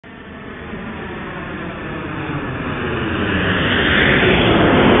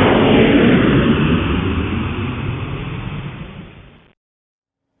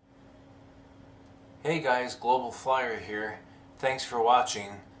guys, Global Flyer here. Thanks for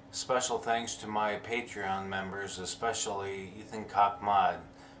watching. Special thanks to my Patreon members, especially Ethan Cockmod.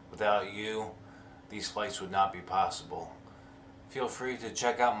 Without you, these flights would not be possible. Feel free to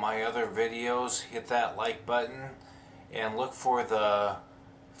check out my other videos, hit that like button, and look for the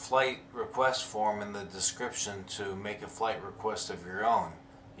flight request form in the description to make a flight request of your own.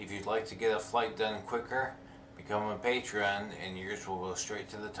 If you'd like to get a flight done quicker, become a patron and yours will go straight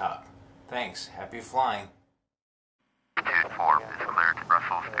to the top. Thanks. Happy flying. Altitude 4 is cleared to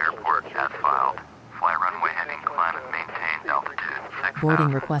Brussels Airport as filed. Fly runway heading climb and maintained altitude 6,000.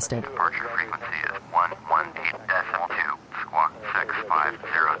 Boarding requested. Departure frequency is 118.2, squawk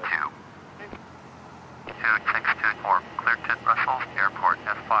 6502. 2624, cleared to Brussels Airport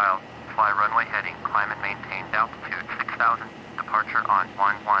as filed. Fly runway heading climb and maintained altitude 6,000. Departure on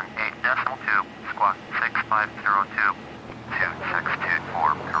 118.2, squawk 6502.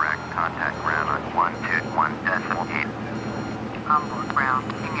 2624, correct. Contact ground on 121.8. Hamburg ground,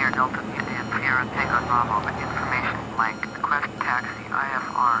 King Air Delta India Sierra Tango Bravo, information blank, request taxi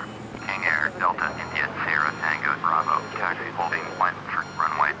IFR. King Air Delta India Sierra Tango Bravo, taxi holding line for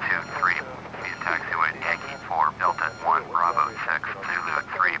runway 23. Via taxiway Yankee 4 Delta 1 Bravo 6 Zulu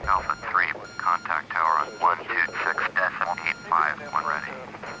 3 Alpha 3. Contact tower on 126.85 when ready.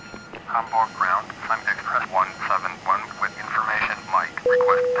 Hamburg ground, Time Express 171 with information Mike.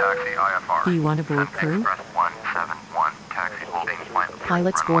 Request taxi IFR. Do you want to board crew? Express 171, taxi holding line.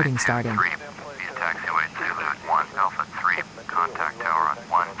 Pilot's boarding starting. Via taxiway Zulu 1 Alpha 3. Contact tower on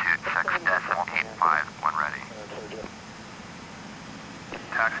 126.85 when ready.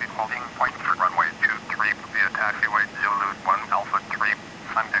 Taxi holding point for runway 23 via taxiway Zulu 1 Alpha 3.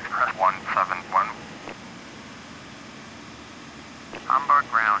 Time Express 171. Hamburg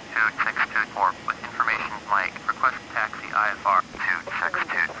ground 2624 with information Mike. Request taxi IFR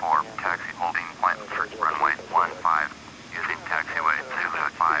 2624. Taxi holding flight for runway 15. Using taxiway Zulu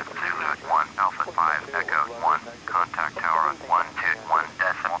 5 Zulu 1 Alpha 5 Echo 1. Contact tower on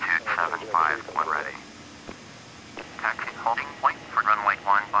 121.275 when ready. Taxi holding point for runway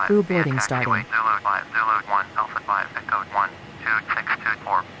 15. Crew boarding starting. Zulu 5 Zulu 1 Alpha 5 Echo 1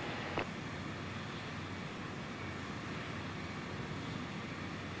 2624.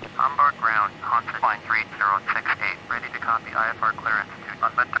 Hamburg ground, Hansa line 3068, ready to copy IFR clearance to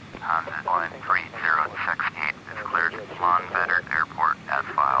Unvented. Hansa line 3068 is cleared to Unvented Airport as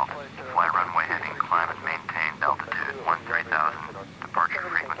filed. Fly runway heading climb and maintained altitude 13,000. Departure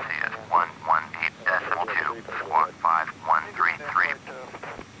frequency is 118.2, squawk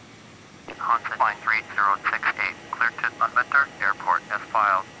 5133. Hansa line 3068, cleared to Unvented Airport as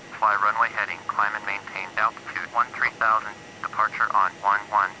filed. Fly runway heading climb and maintained altitude 13,000. Departure on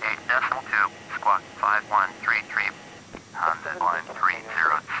 118.2, squawk 5133. Honda line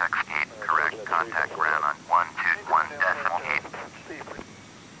 3068, correct. Contact ground on 121.8.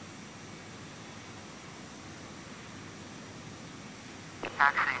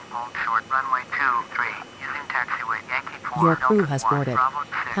 Taxiing hold short runway 23, using taxiway Yankee 4 Your crew Delta has 1, boarded. Bravo 6,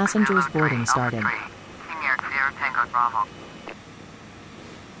 Passengers Zulu boarding 3, starting. Alpha 3. King Air Sierra Tango Bravo.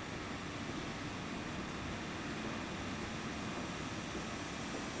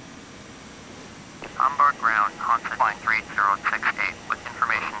 Hamburg ground, Hansa line 3068 with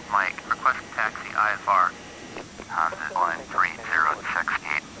information Mike. Request taxi IFR. Hansa line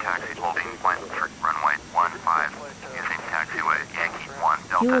 3068, taxi holding line for runway 15. Using taxiway Yankee 1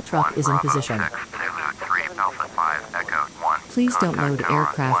 Delta Fuel truck 1 is in Bravo position. 6 Zulu 3 Alpha 5 Echo 1. Please don't Contact load tower on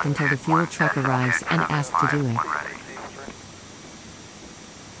aircraft until the fuel truck arrives and ask to do it. 121.275 when ready.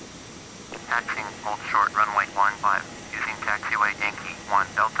 Taxiing hold short runway 15. Using taxiway Yankee 1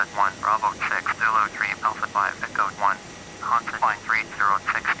 Delta 1 Bravo 6 Zulu 3 Alpha 5 Echo 1. Hansa line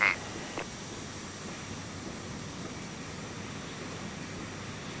 3068.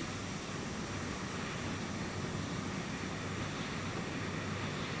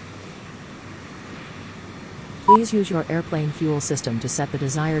 Please use your airplane fuel system to set the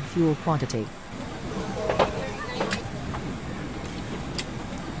desired fuel quantity.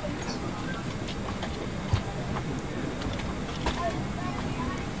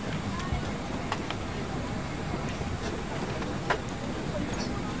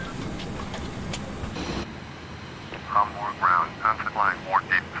 Hamburg ground, Hansa line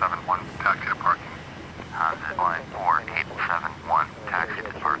 4871, taxi to parking. Hansa line 4871, taxi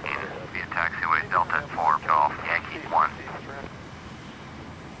to parking via taxiway Delta 4 Golf Yankee 1.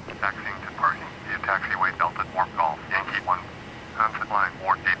 Taxiing to parking.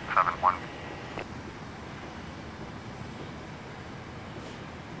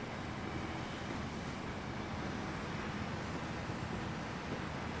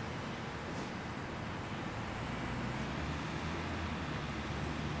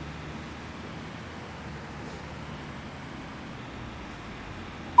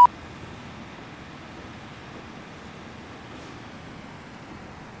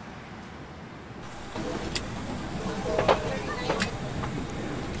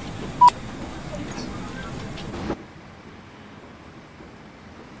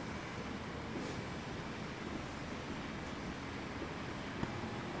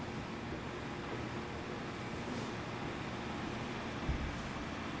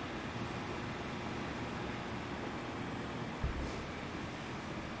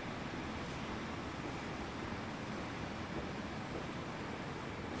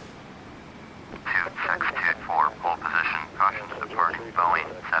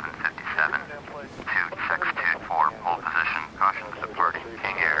 757. 2624, hold position, caution to departing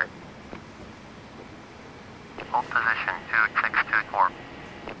King Air. Hold position 2624.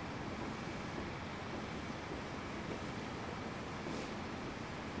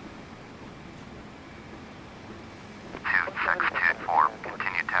 2624,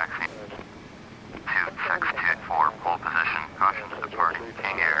 continue taxi. 2624, hold position, caution to departing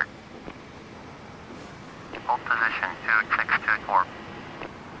King Air. Hold position 2624.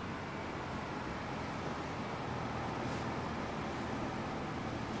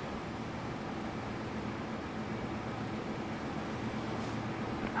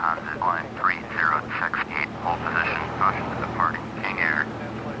 3068, hold position, caution to departing King Air.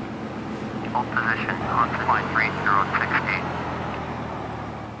 Hold position, Hansa line 3068.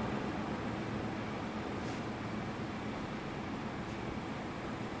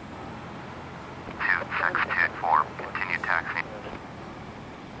 2624, continue taxi.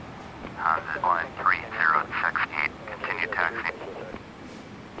 Hansa line 3068, continue taxi.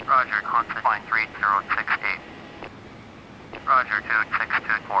 Roger, Hansa line 3068. Roger,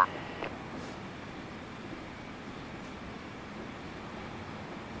 2624.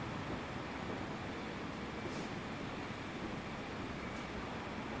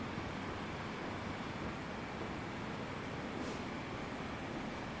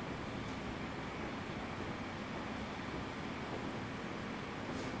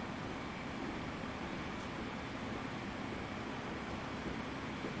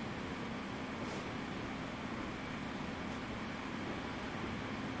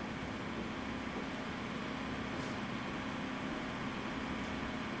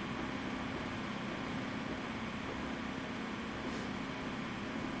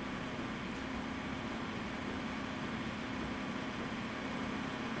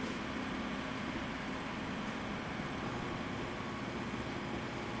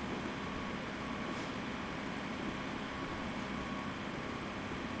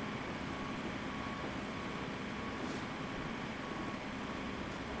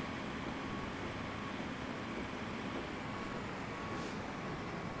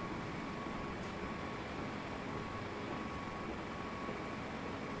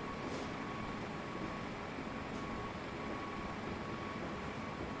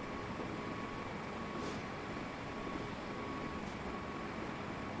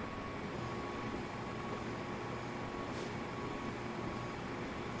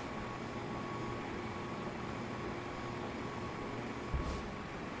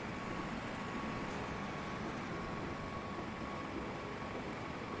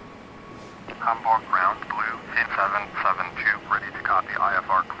 Hamburg ground, blue, pin 772, ready to copy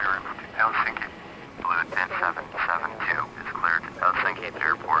IFR clearance to Helsinki. Blue, pin 772 is cleared to Helsinki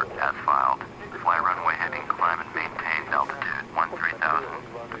Airport as filed. Fly runway heading, climb and maintain altitude 13,000.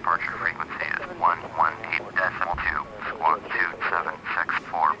 Departure frequency is 118.2, squawk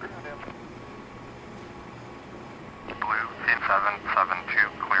 2764. Blue, pin 772,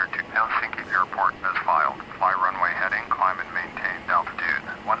 cleared to Helsinki Airport as filed. Fly runway heading, climb and maintain altitude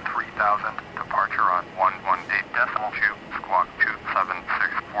 13,000. Departure on 118.2, squawk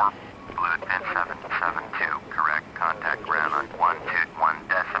 2764. Blue, pin 772, correct. Contact ground on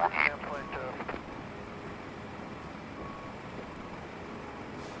 121.8.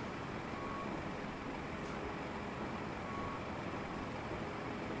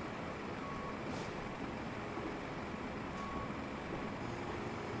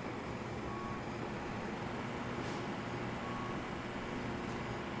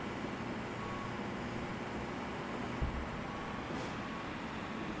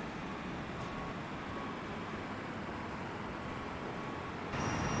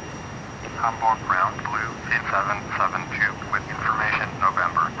 Hamburg ground, blue, pin 772, with information,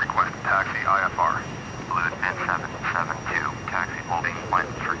 November, request taxi IFR. Blue, pin 772, taxi holding, flight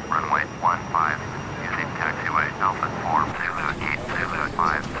 3, runway 15, using taxiway Alpha 4, Zulu 8, Zulu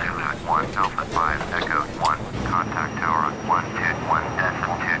 5, Zulu 1, Alpha 5, Echo 1, contact tower on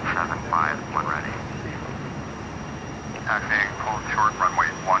 121.275, when ready. Taxiing, hold short, runway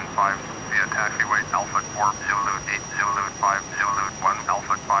 15, via taxiway Alpha 4, Zulu 8, Zulu 5, Zulu 1,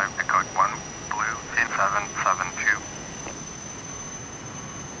 Alpha 5, Echo 1, blue, pin 772.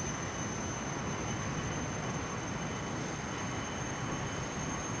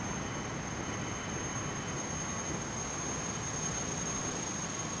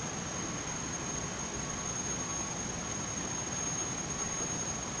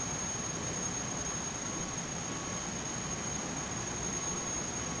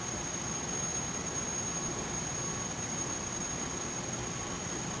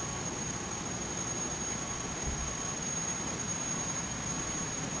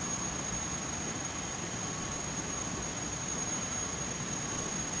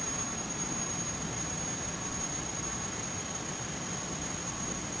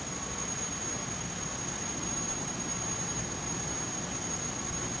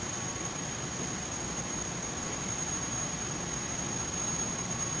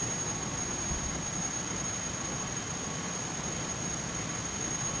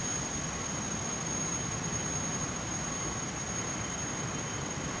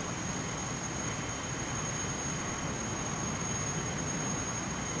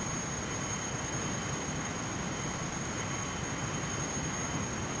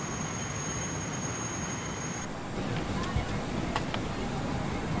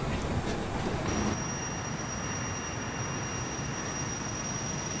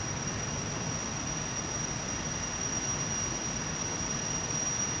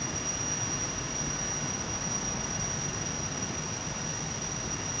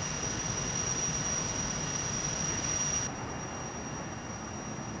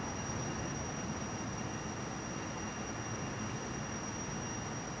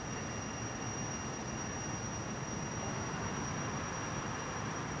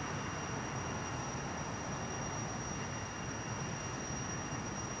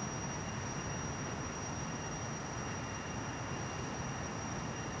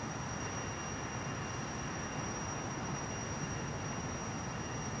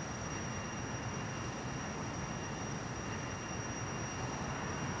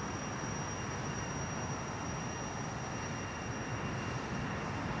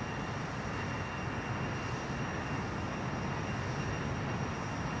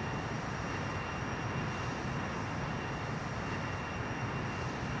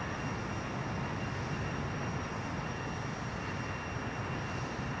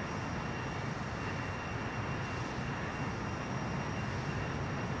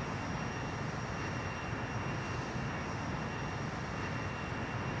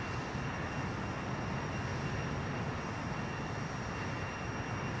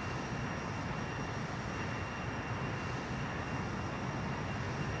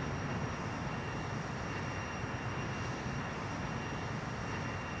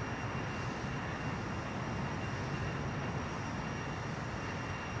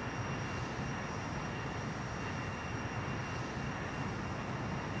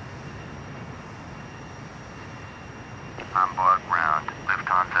 Hamburg ground,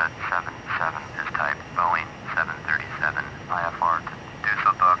 Lufthansa 77 is type Boeing 737 IFR to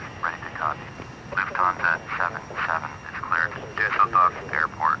Düsseldorf, ready to copy. Lufthansa 77 is cleared. Düsseldorf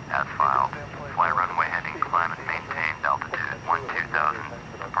Airport as filed. Fly runway heading, climb and maintain altitude 12,000.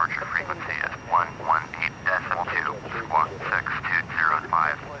 Departure frequency is 118.2, squawk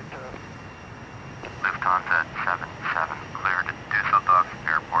 6205. Lufthansa 77 cleared at Düsseldorf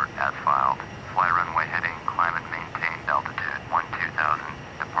Airport as filed. Fly runway heading, climb and maintain altitude 12,000.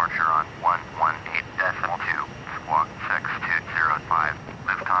 Departure on 118.2, squawk 6205.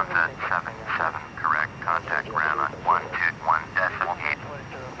 Lufthansa 77, correct. Contact ground on 121.8.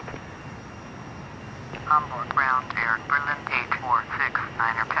 Hamburg ground, Air Berlin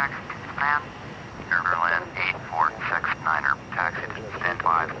 846-9er, taxi to Milan. Air Berlin 8469er, taxi to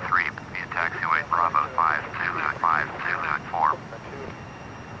standby 3 via taxiway Bravo 5 Zulu 5 Zulu 4.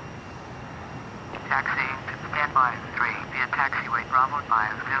 Taxi to standby 3 via taxiway Bravo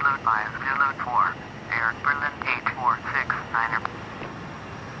 5 Zulu 5 Zulu 4. Air Berlin 846-9er.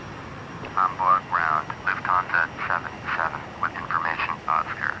 Hamburg ground, Lufthansa 77 with information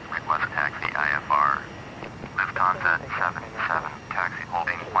Oscar, request taxi IFR. Lufthansa 77, taxi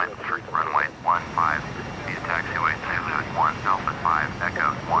holding flight for runway 15 via taxiway Zulu 1 Alpha 5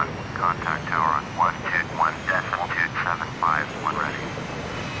 Echo 1, contact tower on 121.275 when ready.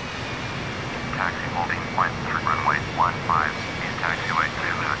 Taxi holding flight for runway 15 via taxiway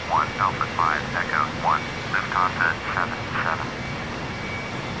Zulu 1 Alpha 5 Echo 1, Lufthansa 77.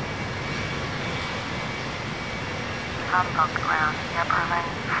 Hamburg ground, Air Berlin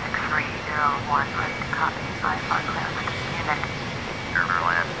 6301, ready to copy. IFR clearance to Munich. Air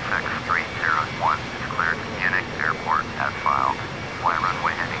Berlin 6301 is cleared to Munich Airport as filed. Fly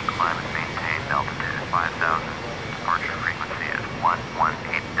runway heading, climb and maintain altitude 5,000. Departure frequency is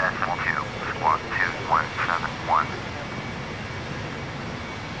 118.2, squawk 2171.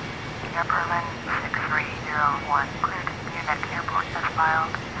 Air Berlin 6301, cleared to Munich Airport as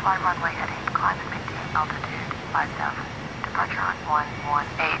filed. Fly runway heading, climb and maintain altitude 5,000. Departure on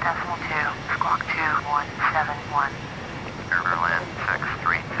 118.2, squawk 2171. Air Berlin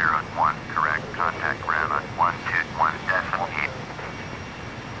 6301, correct. Contact ground on 121.8.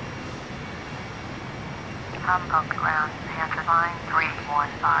 Hamburg ground, answer line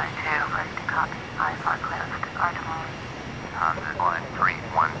 3152, ready to copy. IFR clearance to Artemon. Hansa line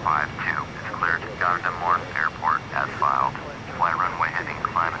 3152 is cleared to Gardermoen Airport as filed. Fly runway heading,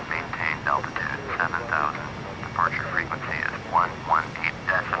 climb and maintain altitude 7,000. Departure frequency is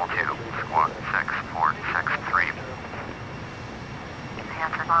 118.2, squawk 6463.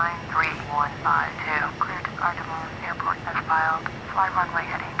 Answer line 3152, cleared to Artemon Airport as filed. Fly runway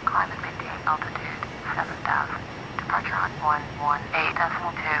heading, climb and maintain altitude 7,000. Departure on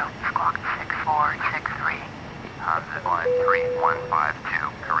 118.2, squawk 6463. Hansa line 3152,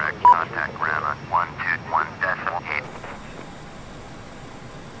 correct. Contact ground on 121.8.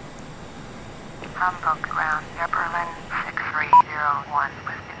 Hamburg ground, Air Berlin 6301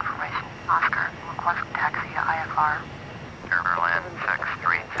 with information. Oscar, request taxi IFR. Air Berlin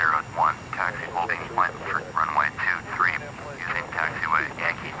 6301, taxi holding flight for runway 23 using taxiway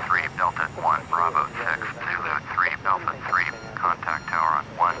Yankee 3 Delta 1 Bravo 6 Zulu 3 Alpha 3. Contact tower on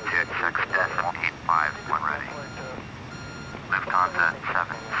 126.85 when ready. Lufthansa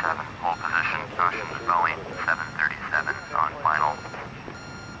 77, hold position, cautions Boeing 737 on final.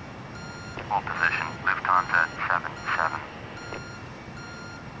 Hold position, Lufthansa 77.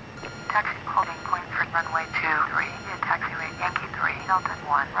 Taxi holding point for runway 23 via taxiway Yankee 3 Delta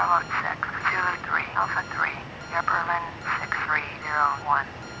 1 Bravo 6 Zulu 3 Alpha 3. Air Berlin 6301.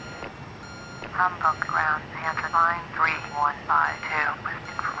 Hamburg ground, answer line 3152 with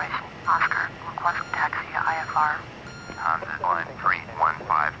information. Oscar, request taxi IFR. Hansa line 3152,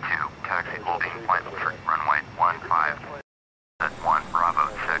 taxi holding flight for runway 15 at 1 Bravo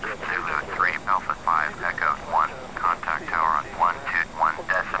 6 Zulu 3 Alpha 5 Echo 1. Contact tower on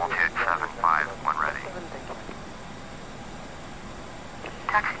 121.275 when ready.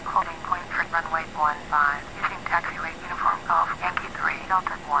 Taxi holding point for runway 15 using taxiway uniform Golf Yankee 3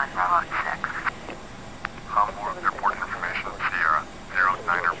 Delta 1 Bravo 6. Hamburg airport information, Sierra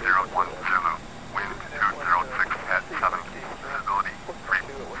 0901 Zulu, wind 206 at 7, visibility 3,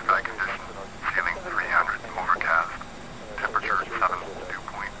 sky conditions, ceiling 300.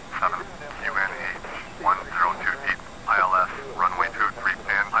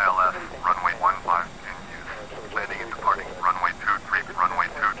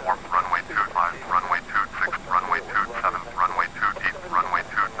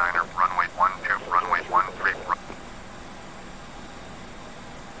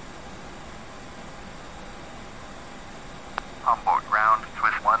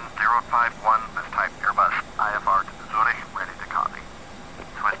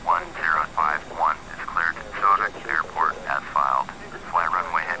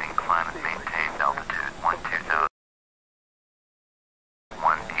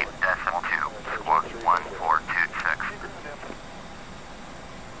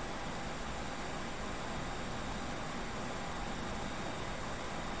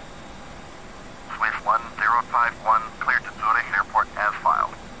 051, cleared to Zurich Airport as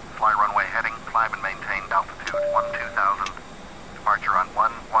filed. Fly runway heading, climb and maintain altitude 12,000. Departure on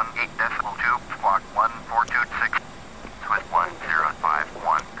 118.2, squawk 1426. Swiss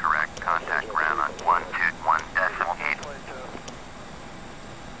 1051, correct. Contact ground on 121.8.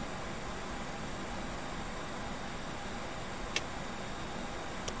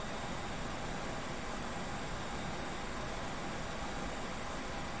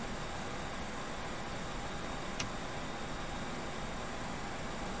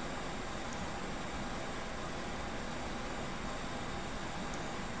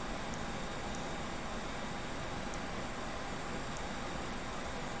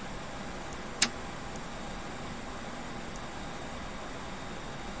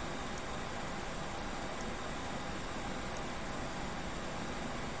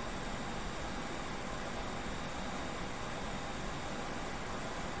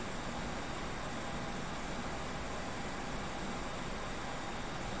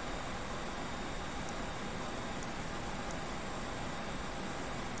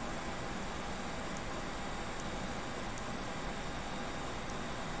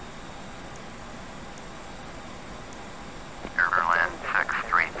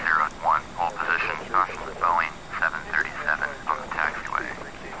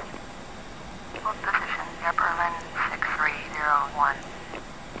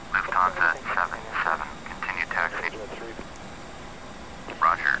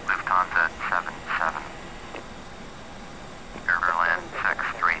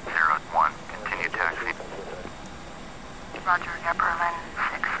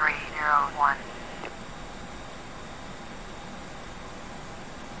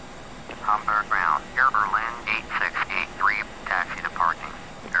 Hamburg ground, Air Berlin 8683, taxi to parking.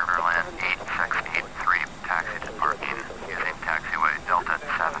 Air Berlin 8683, taxi to parking, using taxiway Delta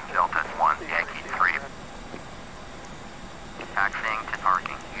 7, Delta 1, Yankee 3. Taxiing to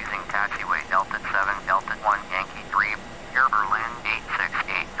parking, using taxiway Delta 7, Delta 1, Yankee 3, Air Berlin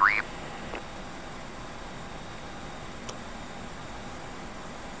 8683.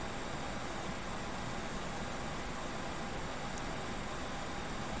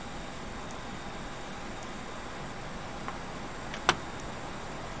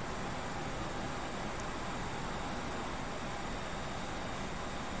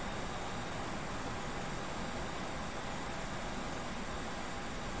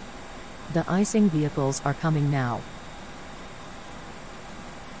 The icing vehicles are coming now.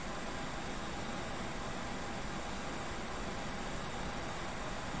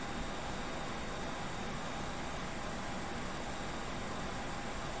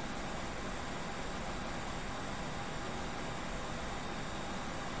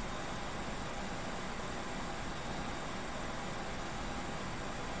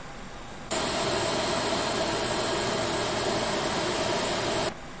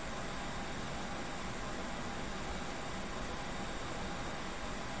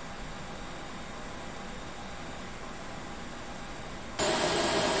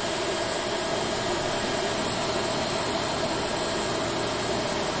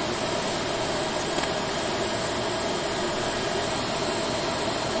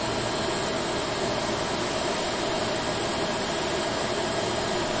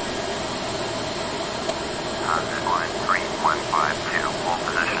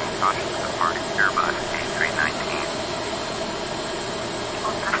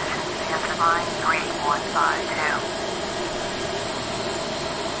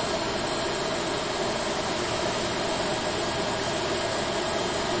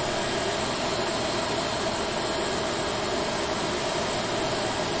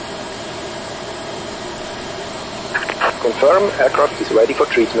 Confirm aircraft is ready for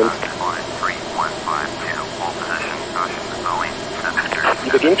treatment. We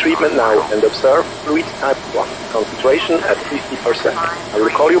begin treatment now and observe fluid type 1. Concentration at 50%. I will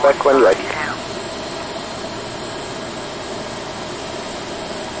call you back when ready.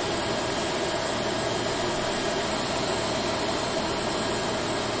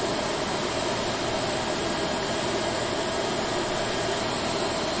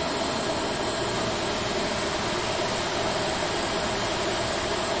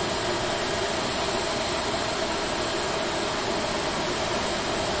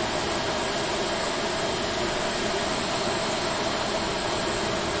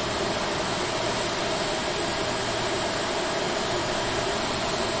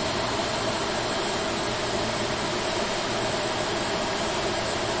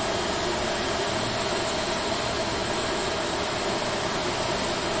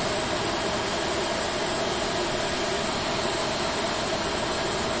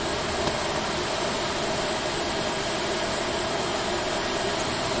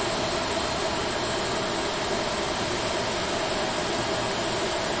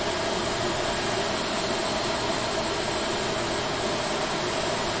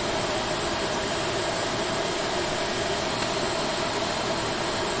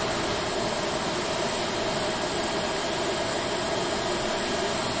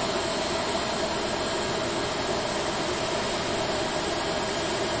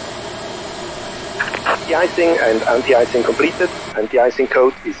 De-icing and anti-icing completed, and the icing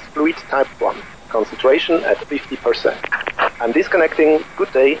code is fluid type 1. Concentration at 50%. I'm disconnecting.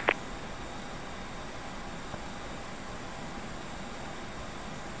 Good day.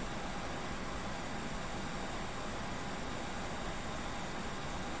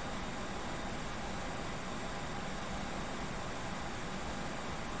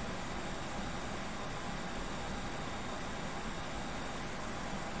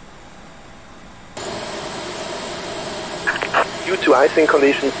 Due to icing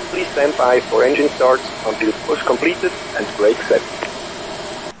conditions, please stand by for engine start until push completed and brake set.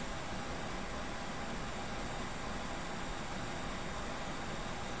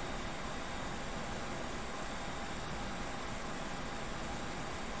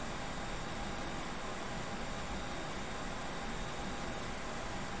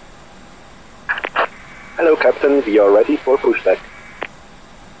 Hello Captain, we are ready for pushback.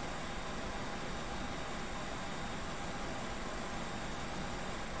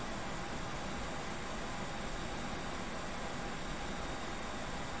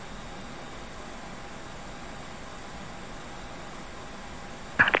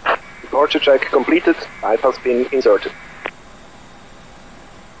 Departure check completed, bypass pin inserted.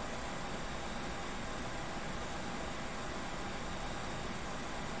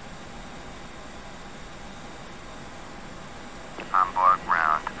 Hamburg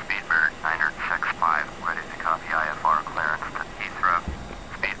ground, Speedbird 965, ready to copy IFR clearance to Heathrow.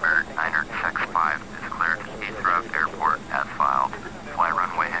 Speedbird 965 is cleared to Heathrow Airport as filed. Fly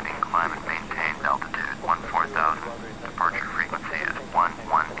runway heading, climb and maintain altitude 14,000. Departure frequency is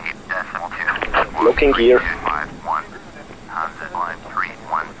 118.2. Looking gear. 251. Hansa line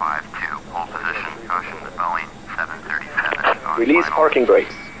 3152. Hold position. Caution the Boeing 737. Release parking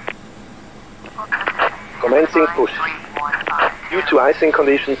brakes. Commencing push. Due to icing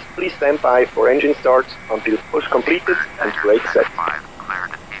conditions, please stand by for engine start until push completed and brake set.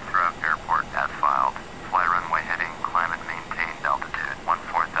 Cleared at Heathrow Airport as filed. Fly runway heading, climb and maintain altitude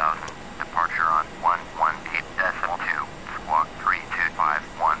 14,000. Departure on 118.2. Squawk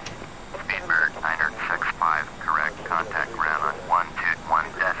 3251. Speedbird 965. Correct. Contact ground on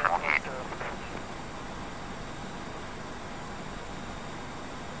 121.8.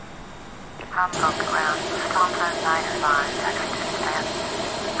 Hamburg ground, Lufthansa 95, taxi to stand.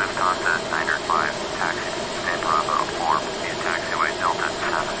 Lufthansa 905, taxi to stand Bravo 4, via taxiway Delta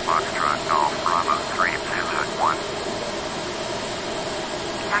 7, Foxtrot Golf Bravo 3, Zulu 1.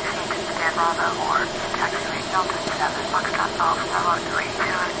 Taxi to stand Bravo 4, via taxiway Delta 7, Foxtrot Golf Bravo 3,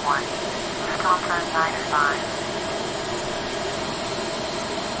 Zulu 1. Lufthansa 95.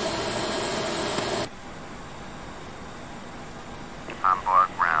 Hamburg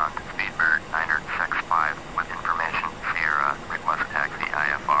ground, Speedbird 965, with information Sierra, request taxi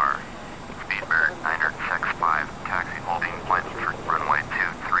IFR. Speedbird 965, taxi holding flight for runway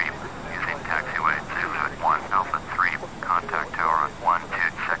 23, using taxiway Zulu 1 Alpha 3, contact tower on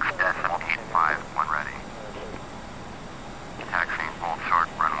 126.85 when ready. Taxiing hold short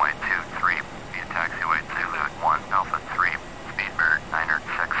runway 23, via taxiway Zulu 1 Alpha 3, Speedbird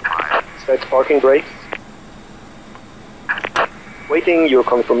 965. Set parking brakes. Waiting your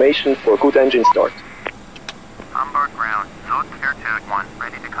confirmation for good engine start. Hamburg ground, Zut Air 2-1,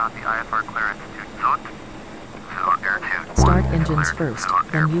 ready to copy IFR clearance to Zut. Zut Air 2-1. Start engines first,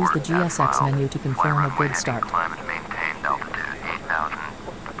 then use the GSX menu to confirm a good start. Climb and maintain altitude 8,000.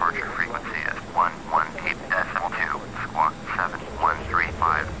 Departure frequency is 118.2. Squawk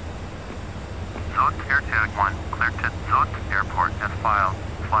 7135. Zut Air 2-1, cleared to Zut Airport as filed.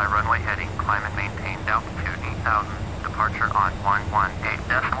 Fly runway heading, climb and maintain altitude 8,000. Departure on 118.2,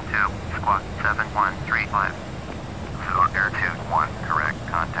 squawk 7135. Zulu Air 2-1, correct.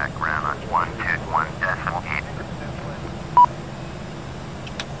 Contact ground on 121.8.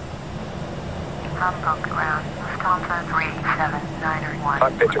 Hamburg ground, Lufthansa 3791.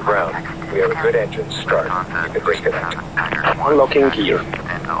 Cockpit to ground. We have a good engine start. You can disconnect. Unlocking gear.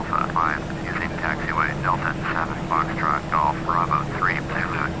 And Alpha 5, using taxiway Delta 7, Foxtrot Golf Bravo 3,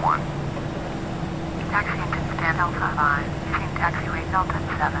 Zulu 1. Taxi to stand Alpha 5, using taxiway Delta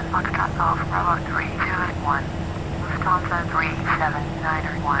 7, Foxtrot Golf Bravo 3, Zulu 1. Lufthansa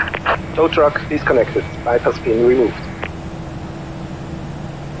 3791. Tow truck disconnected. Bypass pin removed.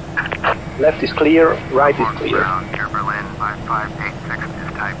 Left is clear, right is clear. Ground, Air Berlin 5586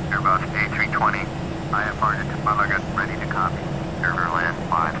 is type Airbus A320. IFR to Malaga, ready to copy. Air Berlin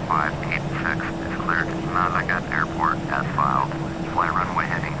 5586 is cleared to Malaga Airport as filed. Fly runway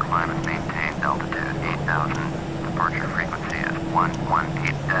heading, climb and maintain altitude 8,000. Departure frequency is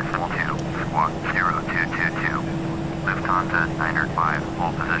 118.2, squawk 0222. Lufthansa 905,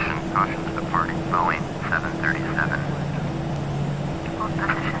 hold position, caution to departing Boeing 737. Hold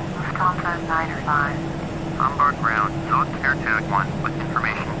position, Lufthansa 905. Hamburg ground, Zurich Air 1 with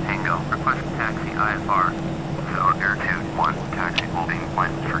information Tango. Request taxi IFR. Zurich Air 1, taxi holding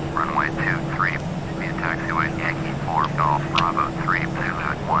point for runway 23 via taxiway Yankee 4 Golf Bravo 3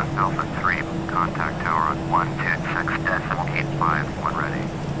 Zulu 1 Alpha 3. Contact tower on 126.85 when ready.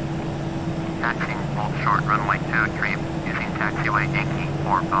 Taxiing hold short runway 23 using taxiway Yankee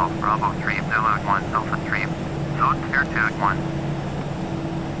 4 Golf Bravo 3 Zulu 1 Alpha 3. Zurich Air 1.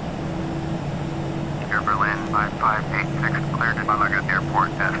 Air Berlin 5586 cleared at Malaga Airport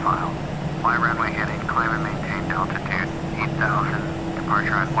as filed. Fly runway heading, climb and maintain altitude 8,000.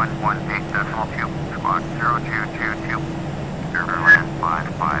 Departure at 118.2, squawk 0222. Air Berlin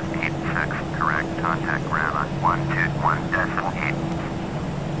 5586, correct, contact ground on 121.8.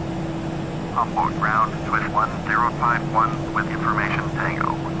 Hamburg ground, Swiss 1051 with information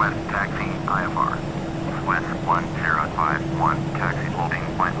Tango, request taxi IFR. Swiss 1051, taxi holding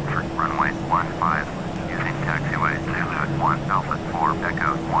point for runway 15, using taxiway Zulu 1 Alpha 4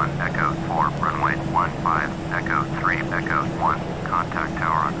 Echo 1 Echo 4, runway 15, Echo 3 Echo 1, contact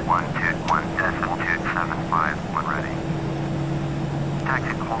tower on 121.275 when ready.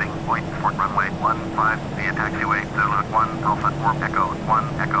 Taxi holding point for runway 15 via taxiway Zulu 1 Alpha 4 Echo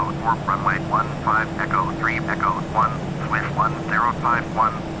 1 Echo 4, runway 15 Echo 3 Echo 1, Swiss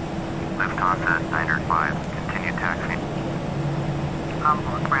 1051. Lufthansa 905, continue taxi.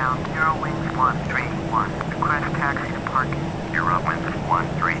 Hamburg ground, Eurowings 131. Request taxi to parking. Eurowings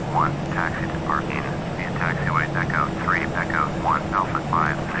 131, taxi to parking via taxiway Echo 3 Echo 1 Alpha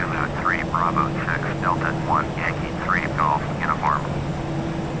 5 Zulu 3 Bravo 6 Delta 1 Yankee 3 Golf uniform.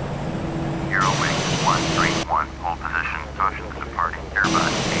 Eurowings 131, hold position, caution to departing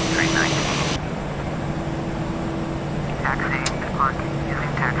Airbus A319. Taxiing to parking using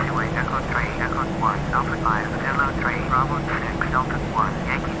taxiway Echo 3 Echo 1 Alpha 5 Zulu 3 Bravo 6 Delta 1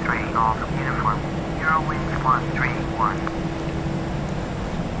 Yankee 3 Golf uniform. Eurowings 131.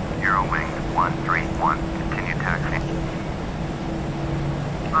 Eurowings 131, continue taxi.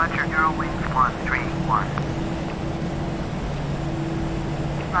 Roger, Eurowings 131.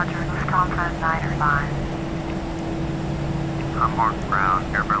 Roger, Lufthansa 905. Hamburg ground,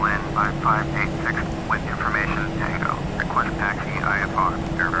 Air Berlin 5586 with information Tango. Request taxi IFR.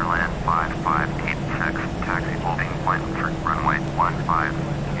 Air Berlin 5586, taxi holding point for runway 15,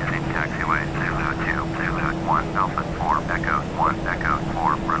 using taxiway Zulu 2 Zulu 1 Alpha 4 Echo 1 Echo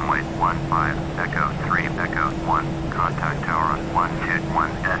 4, runway 15 Echo 3 Echo 1, contact tower on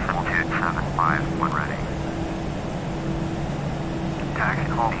 121.275 when ready. Taxi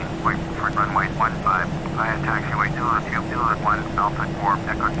holding point for runway 15 via taxiway Zulu 2 Zulu 1 Alpha 4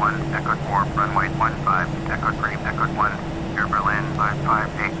 Echo 1 Echo 4, runway 15 Echo 3 Echo 1, Air Berlin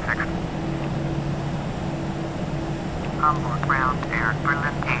 5586. Hamburg ground, Air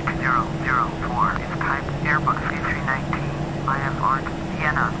Berlin 8004 is type Airbus A319. IFR to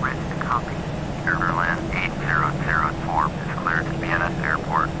Vienna, ready to copy. Air Berlin 8004 is cleared to Vienna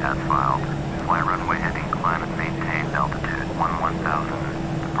Airport as filed. Fly runway heading, climb and maintain altitude 11,000.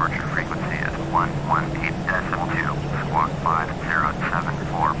 Departure frequency is 118.2, squawk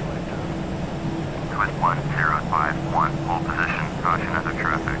 5074. Swiss 1051, hold position, caution other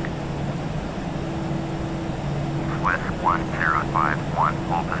traffic. Swiss 1051,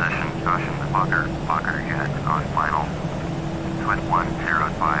 hold position, caution the Fokker jet on final. Swiss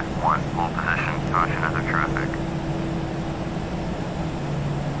 1051, hold position, caution other traffic.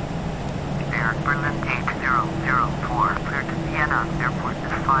 Air Berlin 8004 cleared to Vienna Airport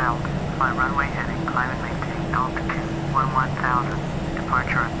is filed. Fly runway heading, climb and maintain altitude 11,000.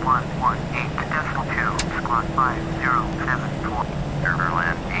 Departure at 118.2, squawk 5074. Air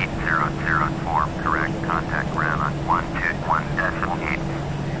Berlin 8004, correct, contact ground on 121.8.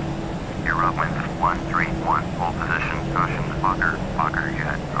 Eurowings 131, hold position, caution the Fokker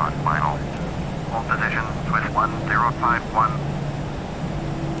jet on final. Hold position, Swiss 1051.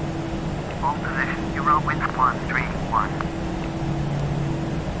 Hold position, Eurowings 131.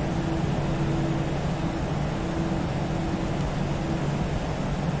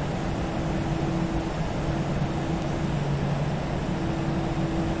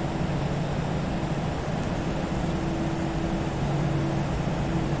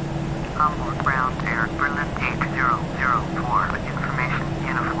 Hamburg ground, Air Berlin 8004 with information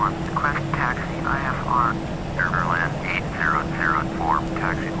uniform. Request taxi IFR. Air Berlin 8004,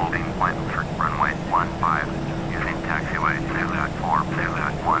 taxi holding point for runway 15, using taxiway Zulu 4 Zulu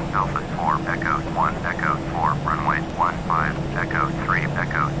 1 Alpha 4 Echo 1 Echo 4, runway 15 Echo 3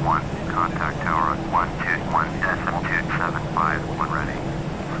 Echo 1, contact tower on 121.275 when ready.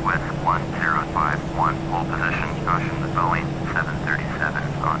 Swiss 1051,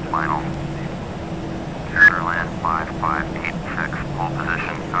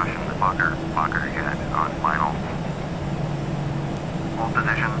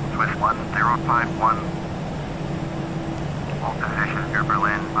 position, Swiss 1051. Hold position, Air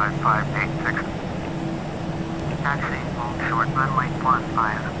Berlin 5586. Taxi, hold short runway 15,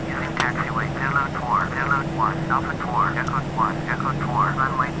 using taxiway Zulu 4, Zulu 1, Alpha 4, Echo 1, Echo 4,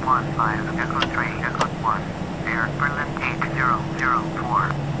 runway 15, Echo 3, Echo 1, Air Berlin 8004.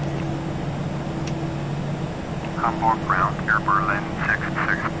 Hamburg ground, Air Berlin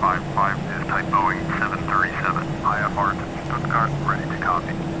 6655 is type Boeing 737. IFR to Stuttgart, ready to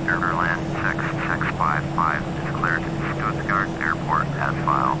copy. Air Berlin 6655 is cleared to Stuttgart Airport as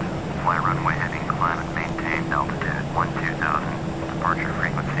filed. Fly runway heading, climb and maintain altitude 12,000. Departure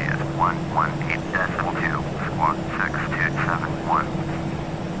frequency is 118.2, squawk 6271.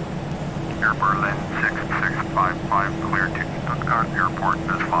 Air Berlin 6655 cleared to Stuttgart Airport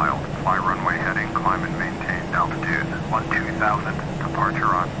as filed. Fly runway heading, climb and maintain altitude 12,000.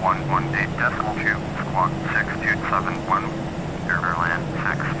 Departure on 118.2, squawk 6271. Air Berlin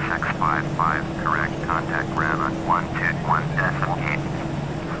 6655, correct contact ground on 121.8.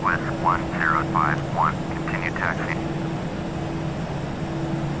 Swiss 1051, continue taxi.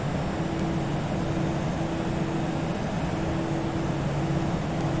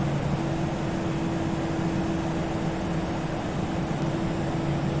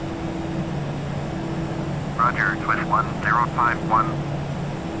 Roger, Swiss 1051.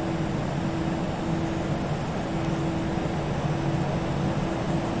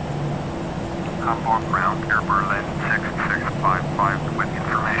 Hamburg ground, Air Berlin 6655 with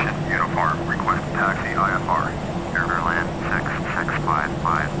information, uniform, request taxi IFR. Air Berlin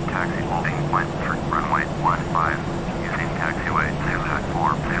 6655, taxi holding point for runway 15, using taxiway Zulu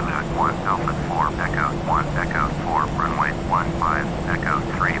 4, Zulu 1, Alpha 4, Echo 1, Echo 4, runway 15, Echo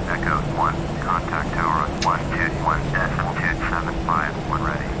 3, Echo 1, contact tower on 121.275, when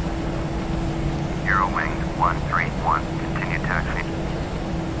ready. Euro wing 131, continue taxi.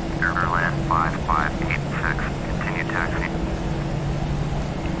 Air Berlin 5586, continue taxi.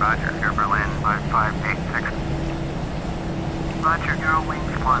 Roger, Air Berlin 5586. Roger,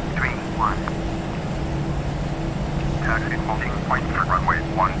 Eurowings 131. Taxi holding point for runway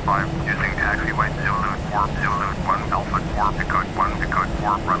 15, using taxiway Zulu 4, Zulu 1, Alpha 4, Picode 1, Picode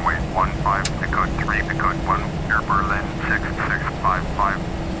 4, runway 15, Picode 3, Picode 1, Air Berlin 6655.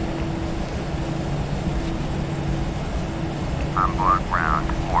 Hamburg ground,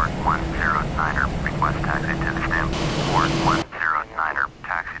 Port 109er, request taxi to stand. Port 109er,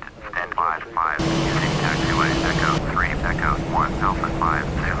 taxi to stand 55, using taxiway Echo 3, Echo 1, Alpha 5,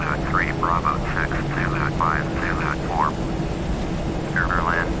 Zulu 3, Bravo 6, Zulu 5, Zulu 4. Air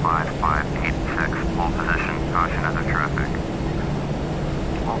Berlin 5586, hold position, caution other traffic.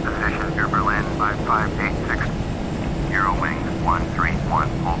 Hold position, Air Berlin 5586. Eurowings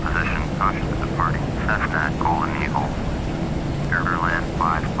 131, hold position, caution to departing. Cessna, Golden Eagle. Air Berlin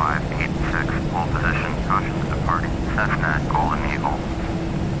 5586, hold position, caution to departing. Cessna, Golden Eagle.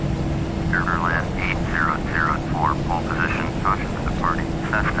 Air Berlin 8004, hold position, caution to departing.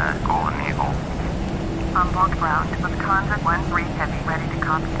 Cessna, Golden Eagle. Hamburg ground, Lufthansa 13 Heavy, ready to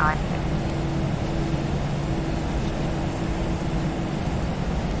copy I.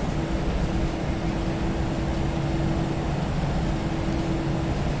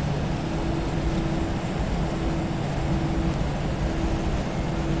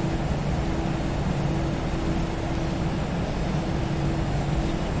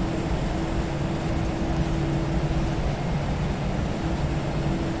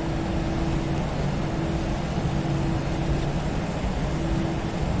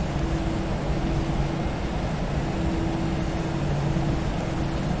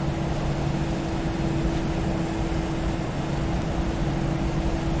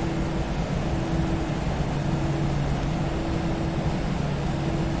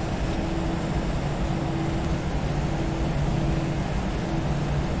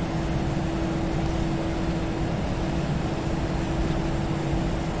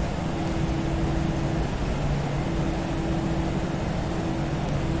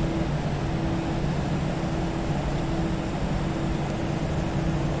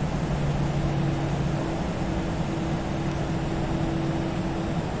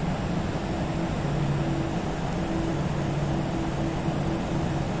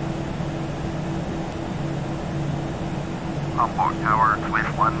 Hamburg Tower, Swiss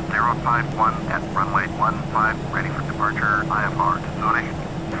 1051 at runway 15, ready for departure, IFR to Zurich.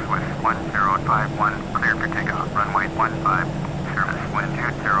 Swiss 1051, clear for takeoff, runway 15, service wind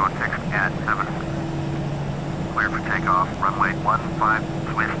 206 at 7. Clear for takeoff, runway 15,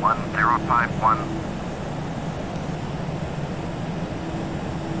 Swiss 1051.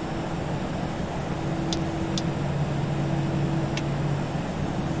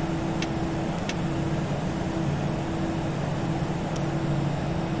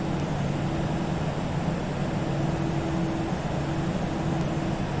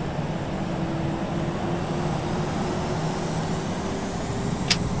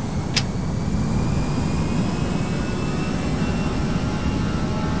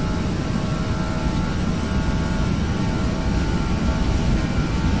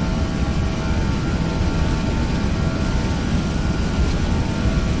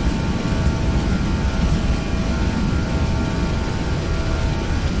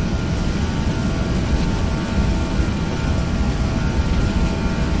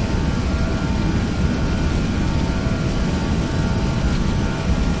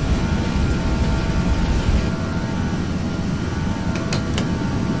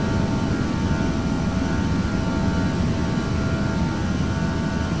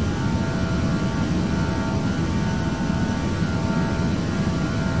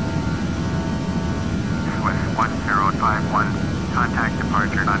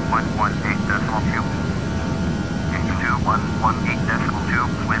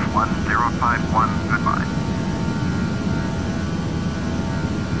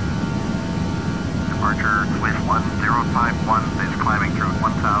 Departure with 1051 is climbing through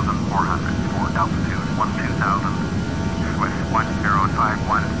 1,400 for altitude 12,000. With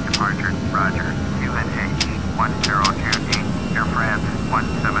 1051 departure, roger. UNH 1028, Air France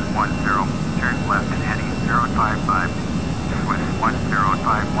 1710, turn left heading 055. With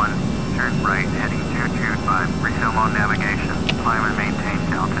 1051, turn right heading 225, resume on navigation, climb and maintain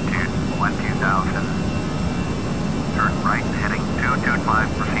altitude 12,000. Turn right heading 225,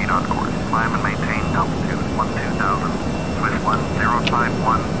 proceed on course, climb and maintain altitude 12,000. With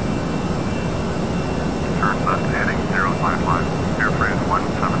 1051, turn left heading 055, Air France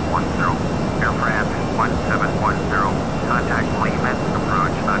 1710, Air France 1710, contact Lehman,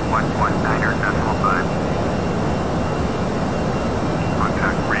 approach at 119.5.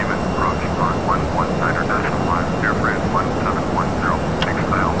 Contact Freeman, approach on 119.5, Air France 1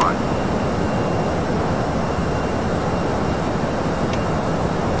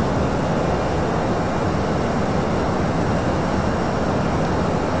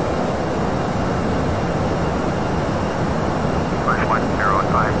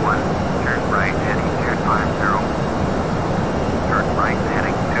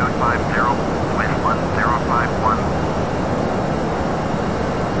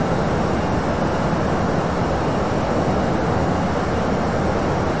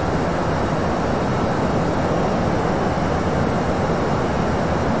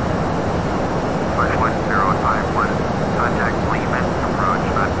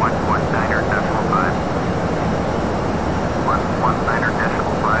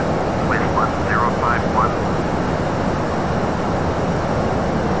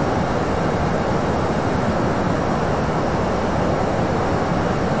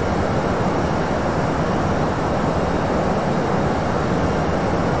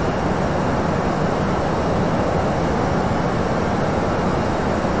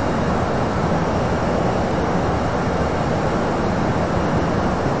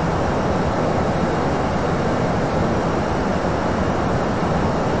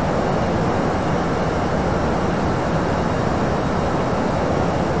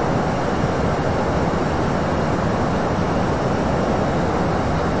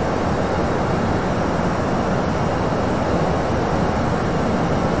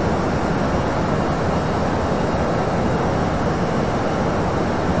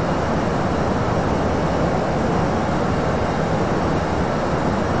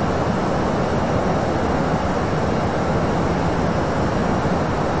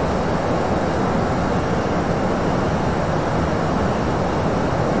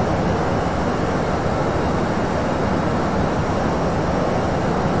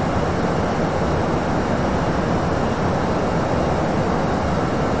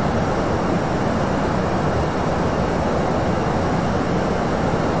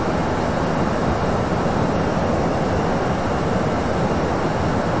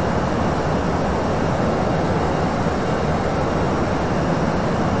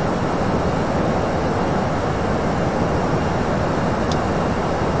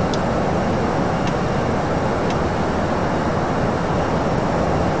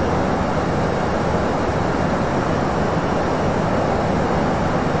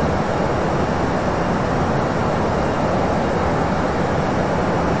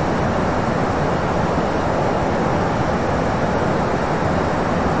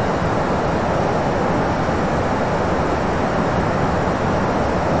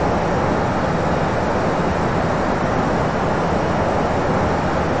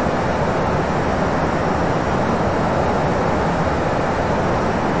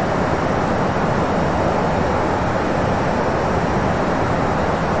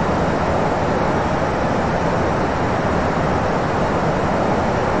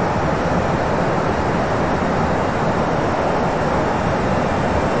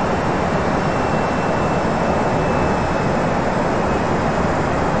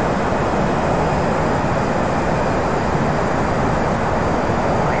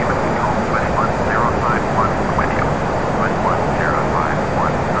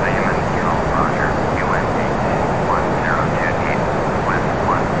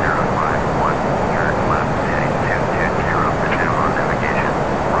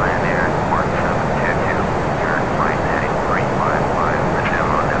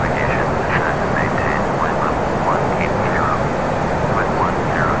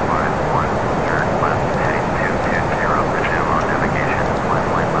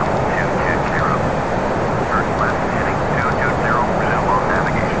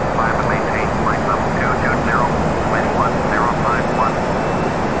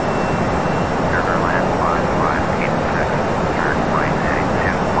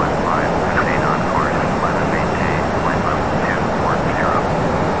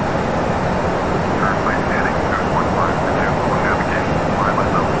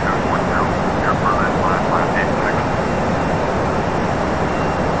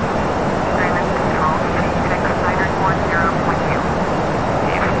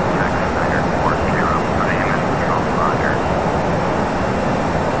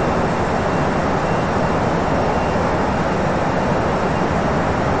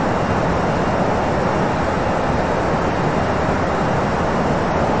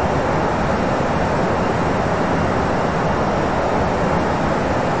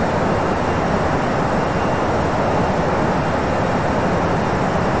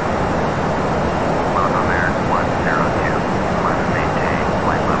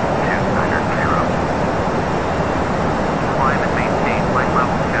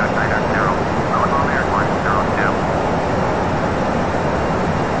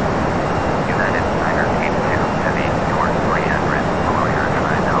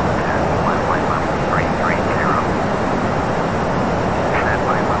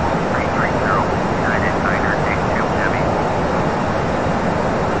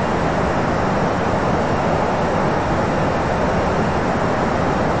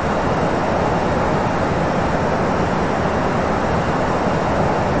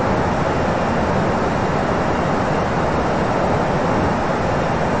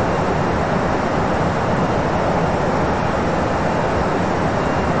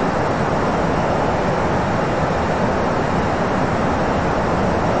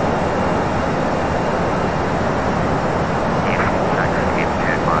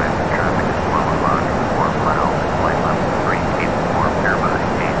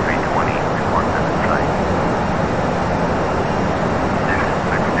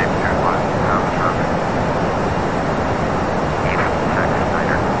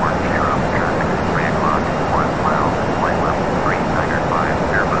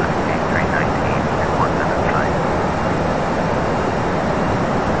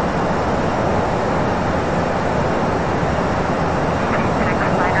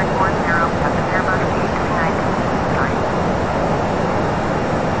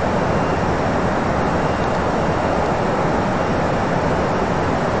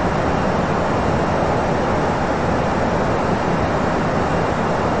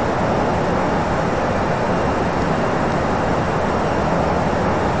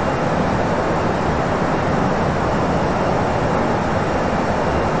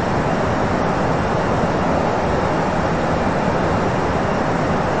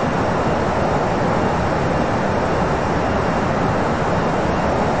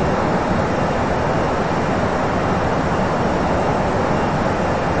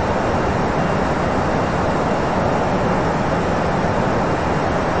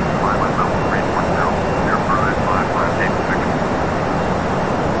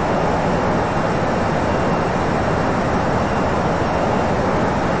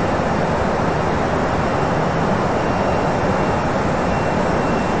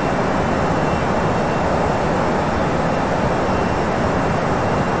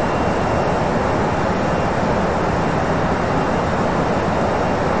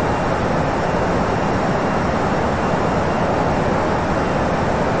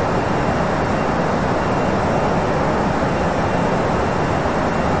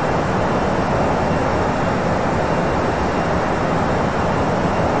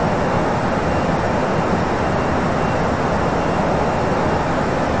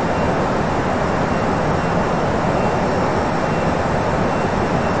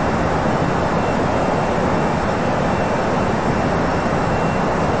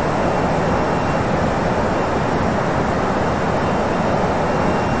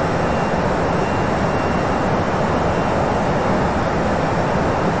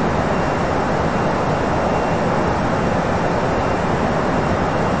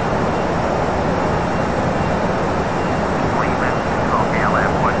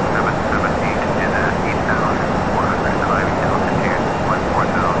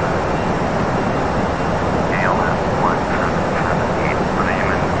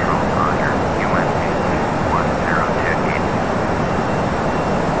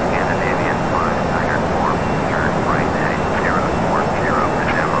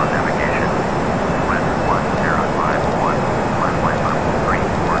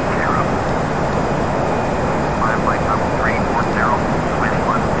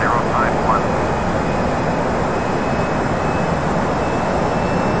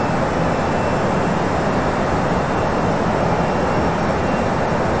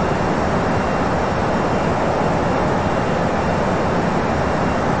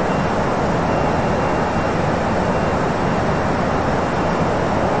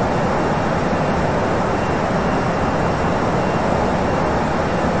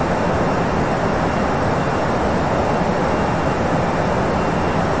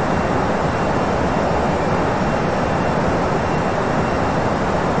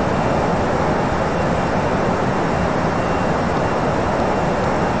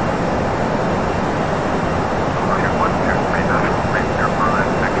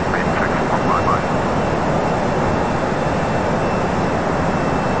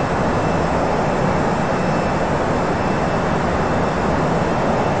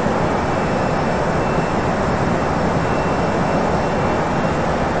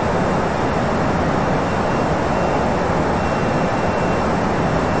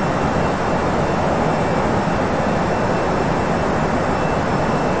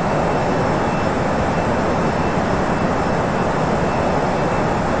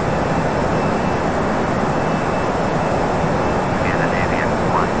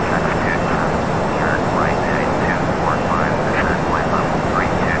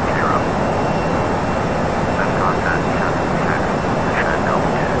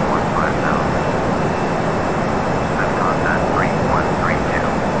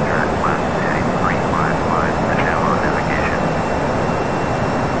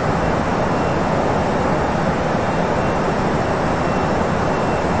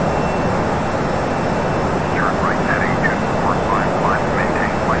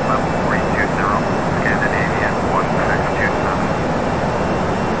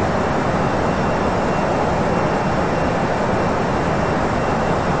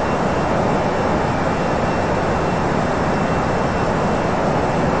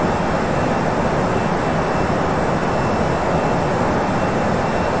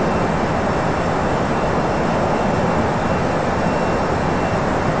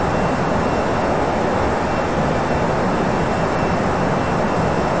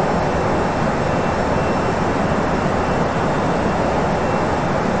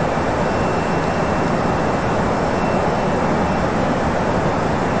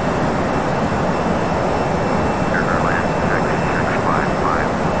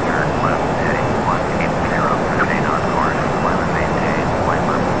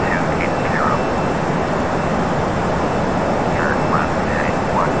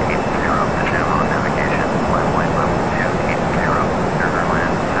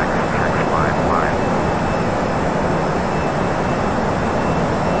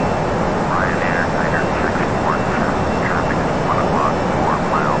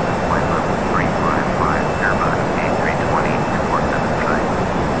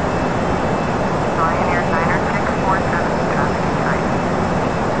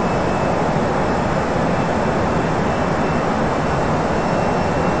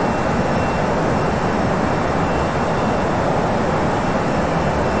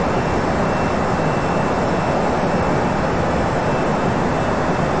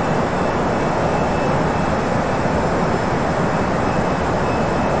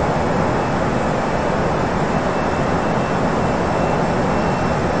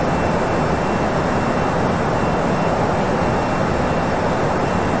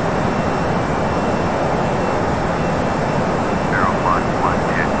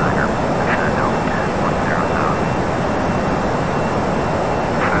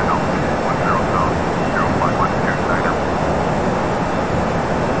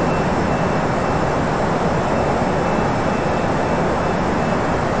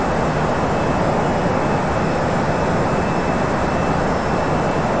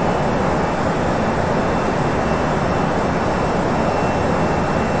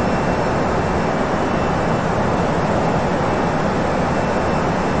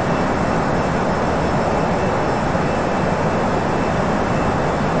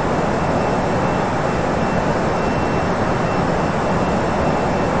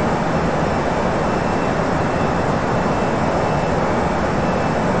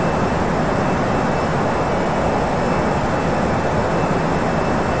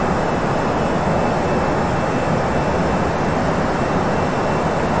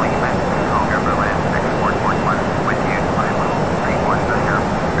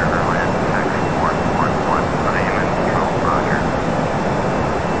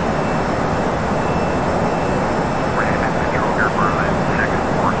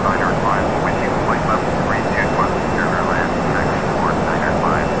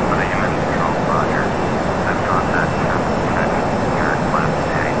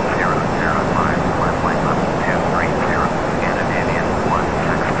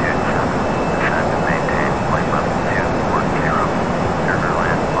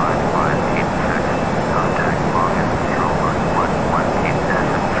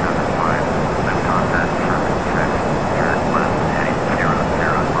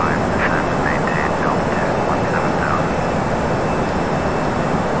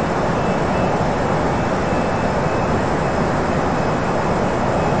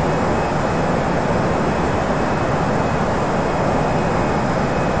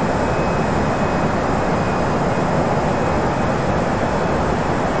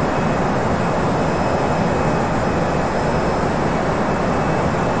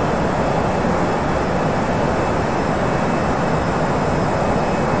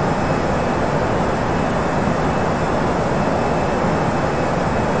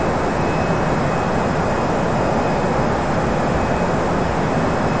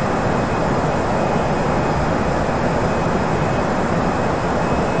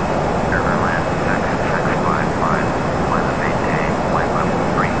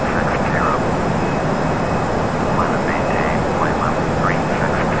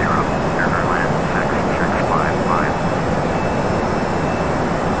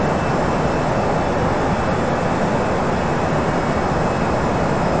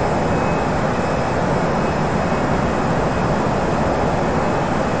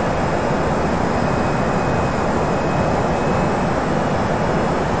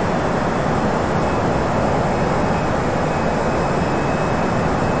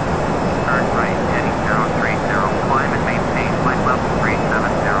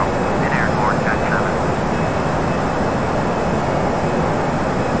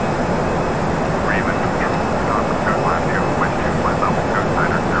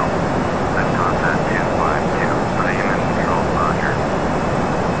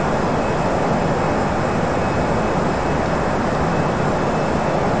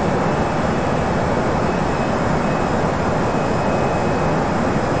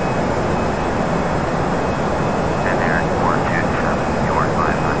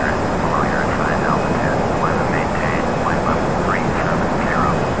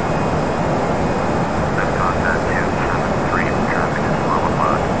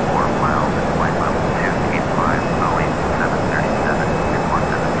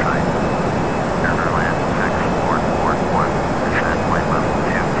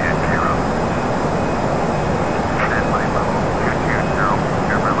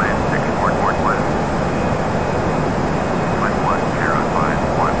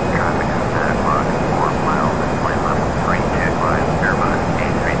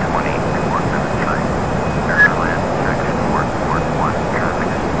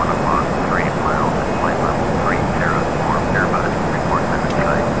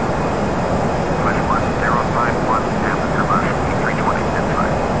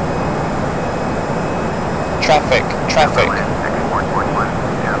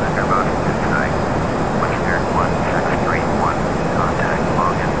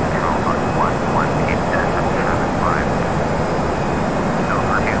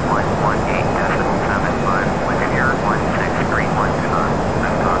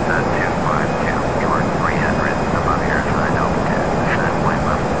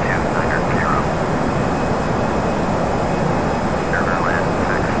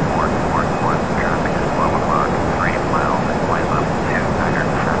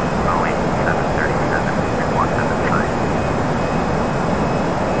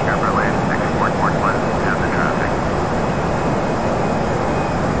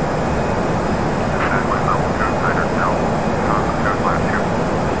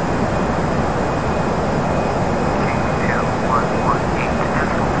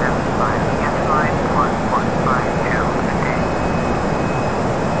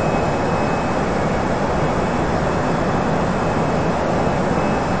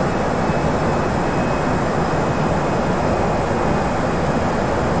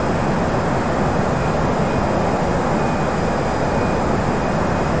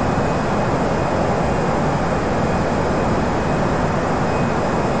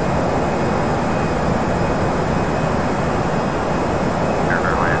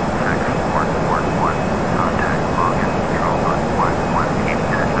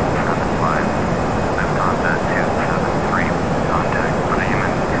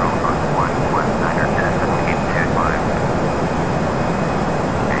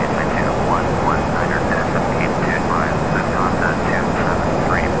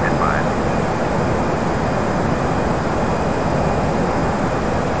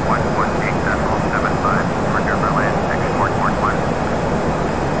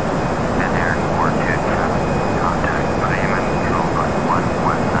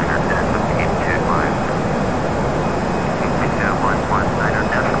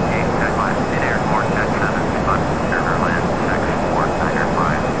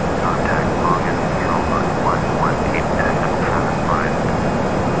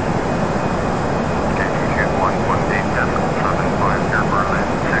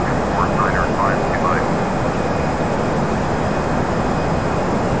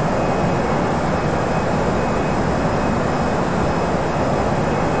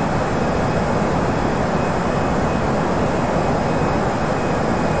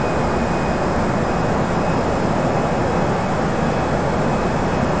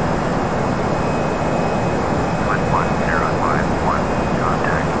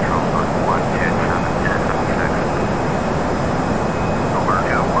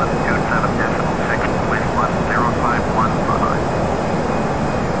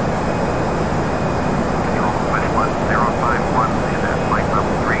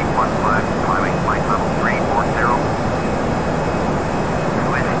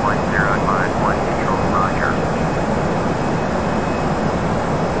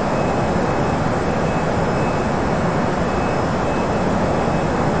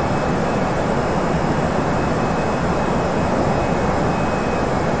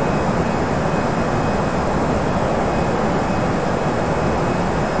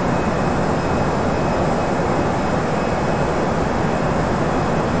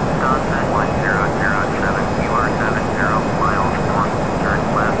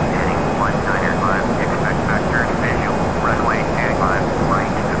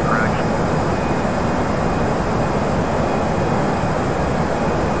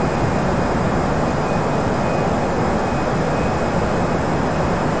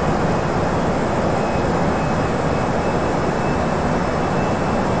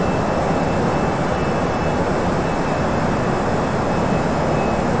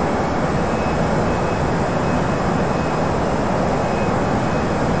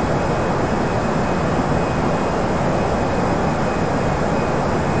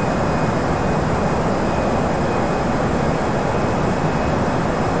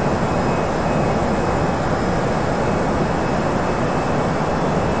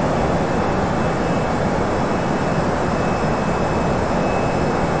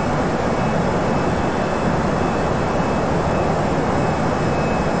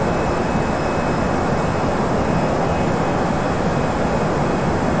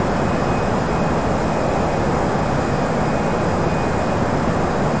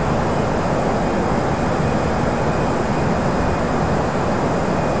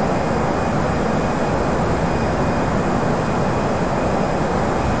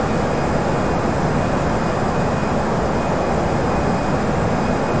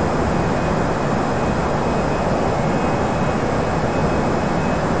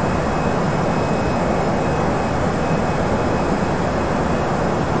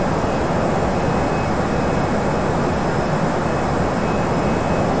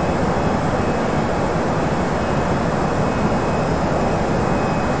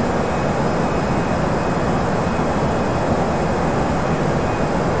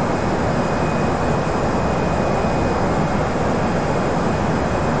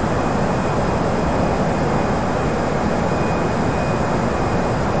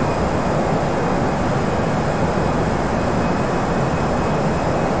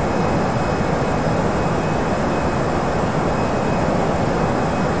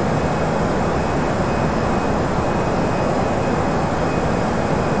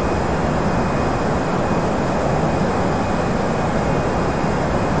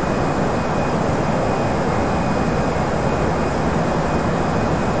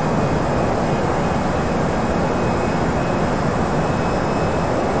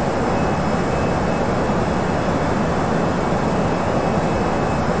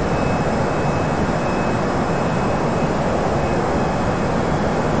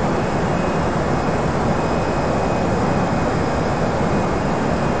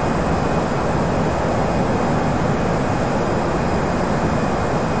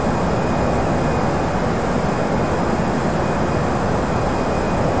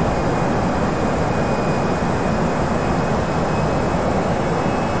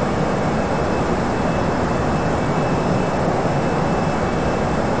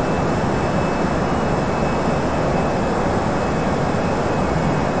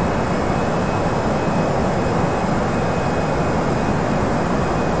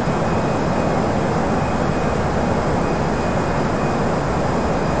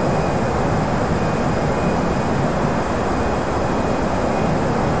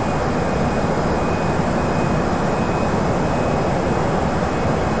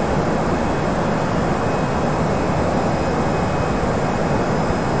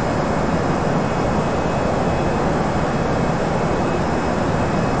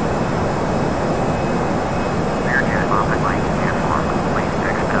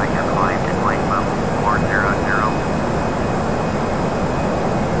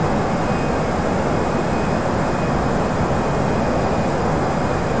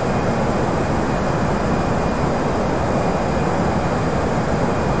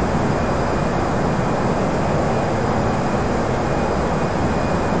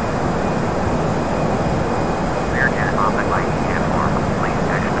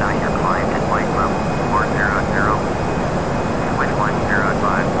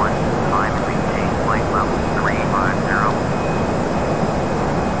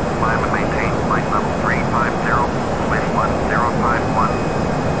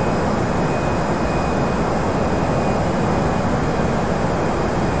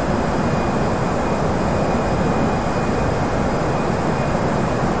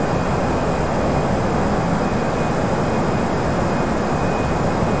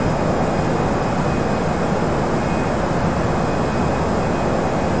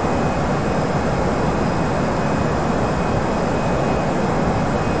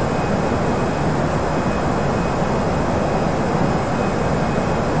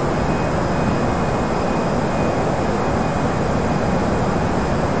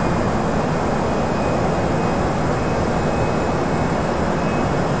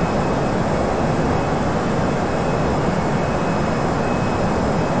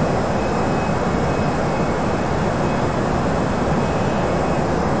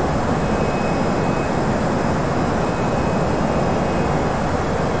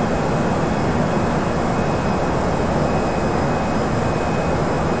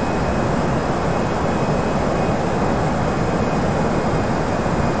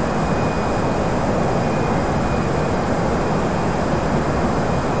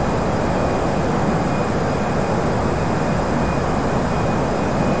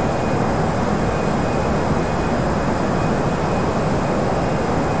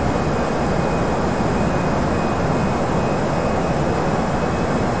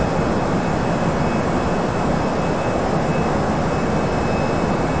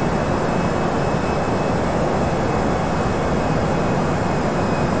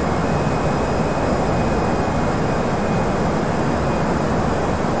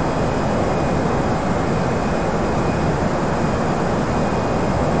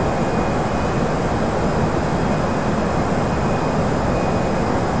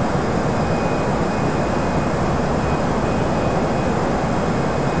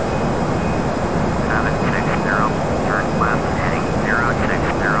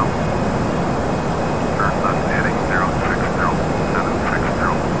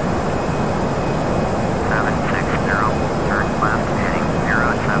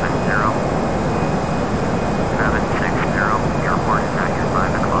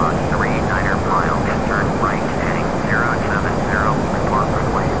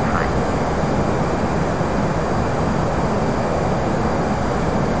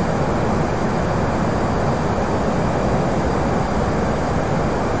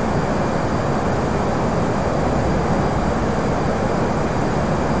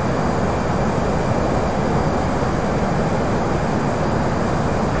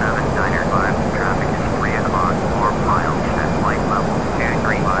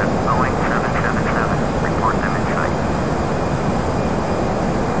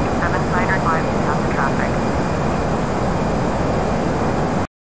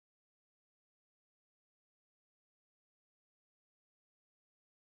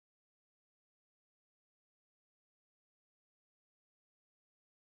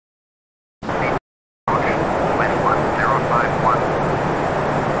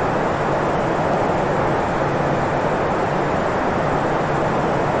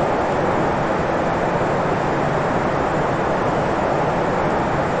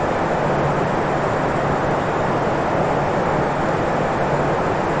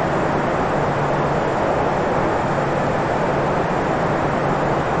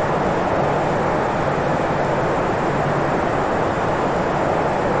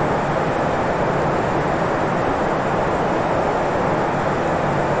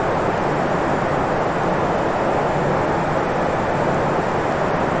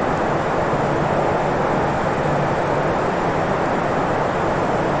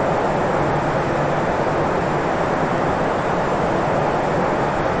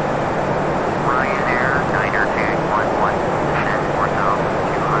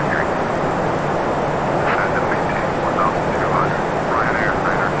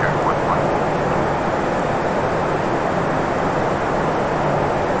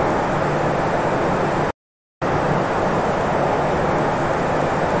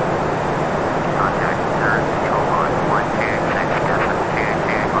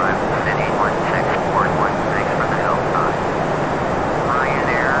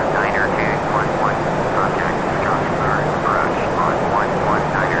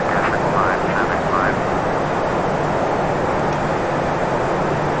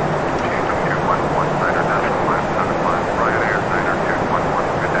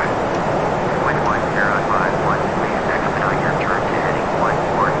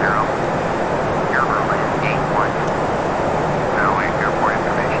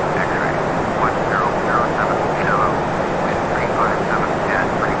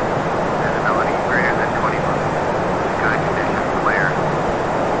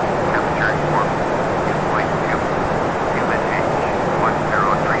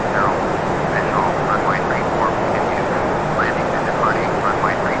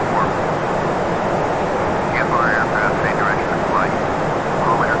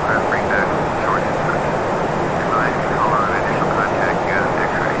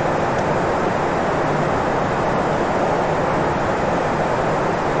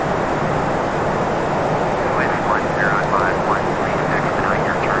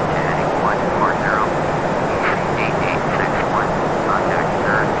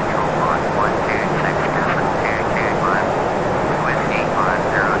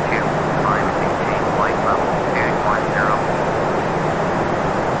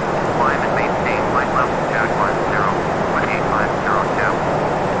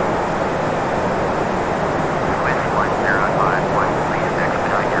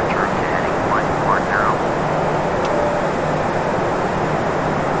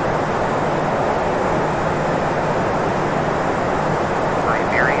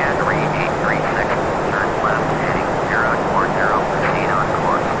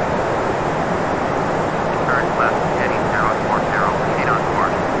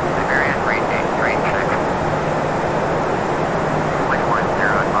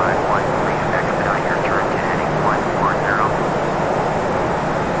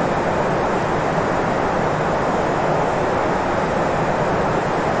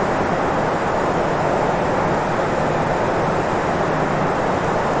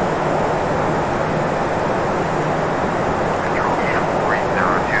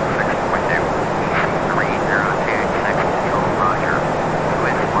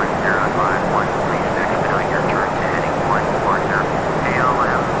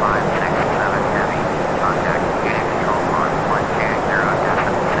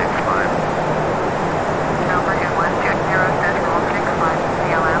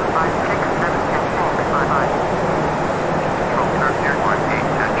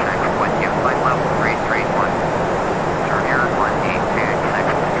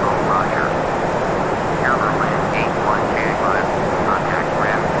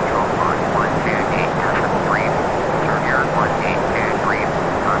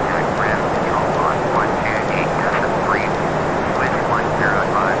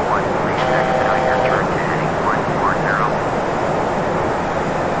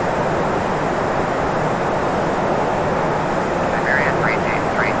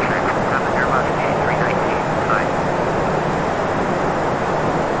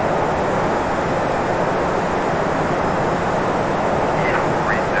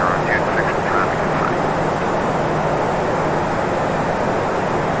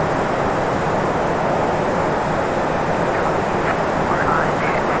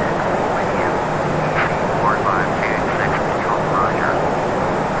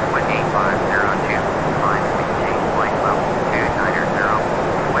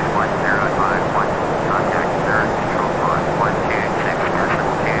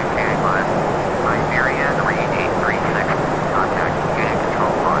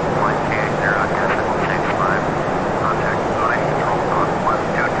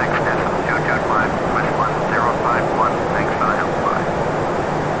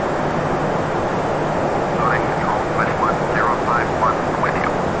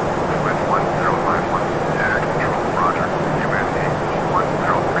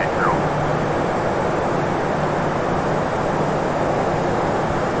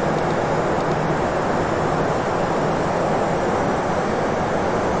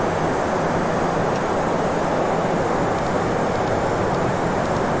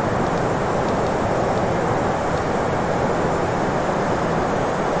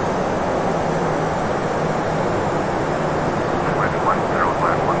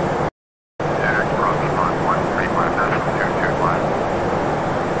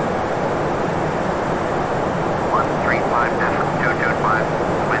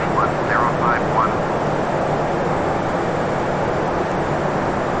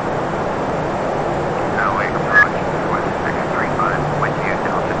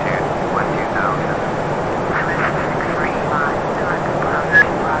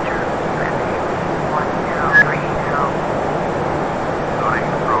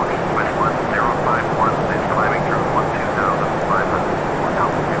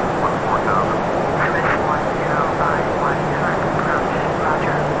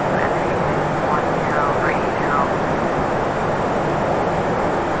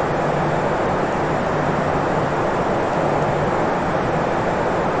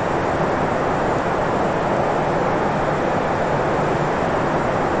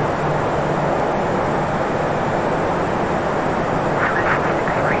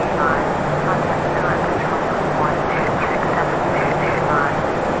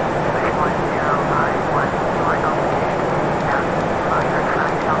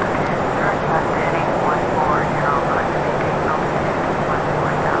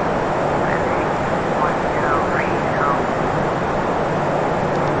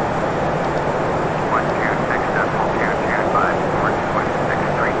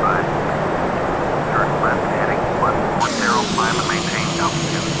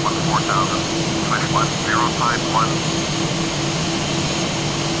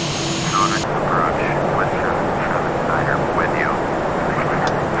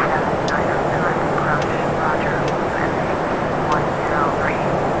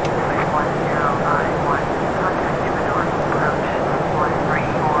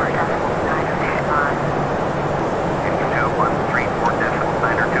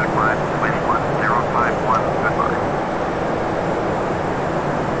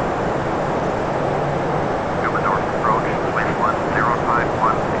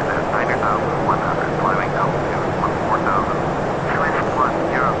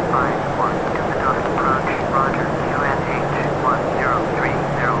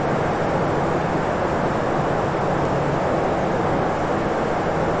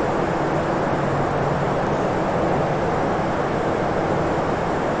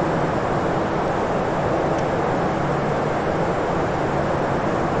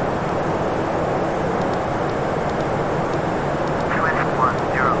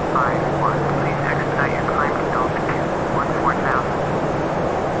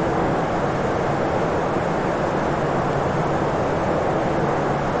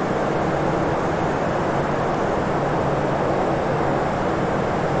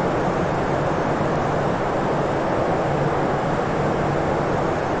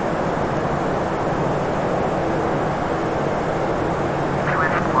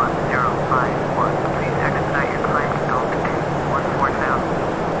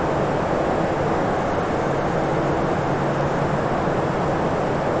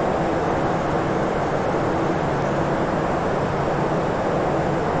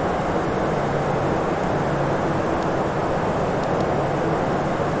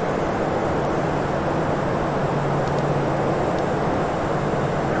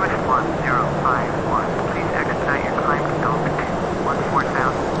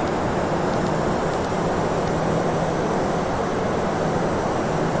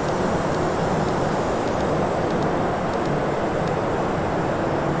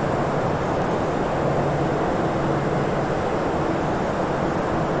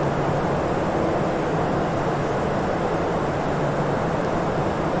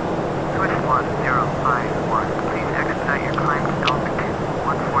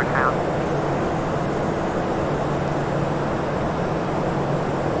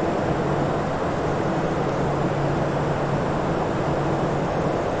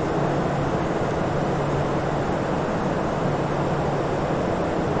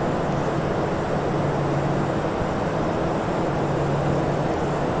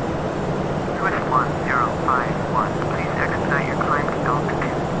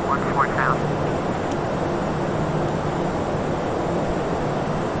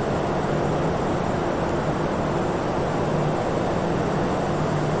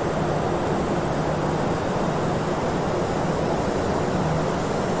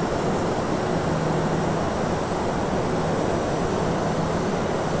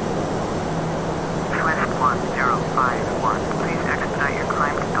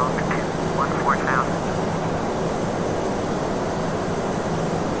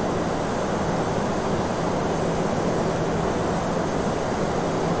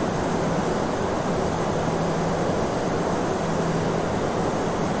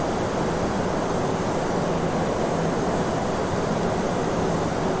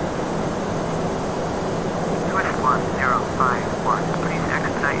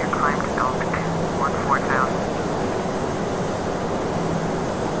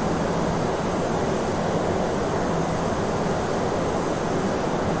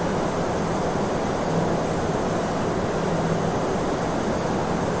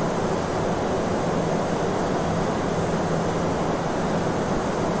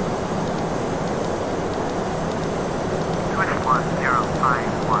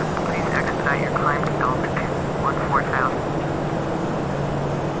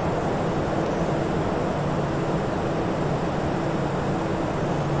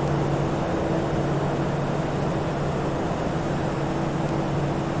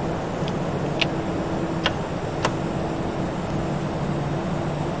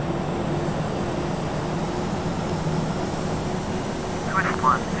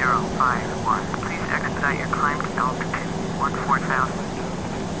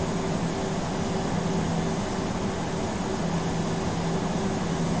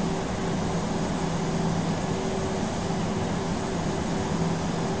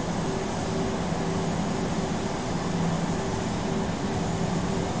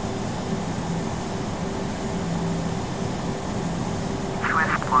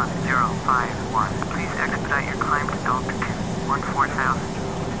 1051, please expedite your climb to altitude 14,000.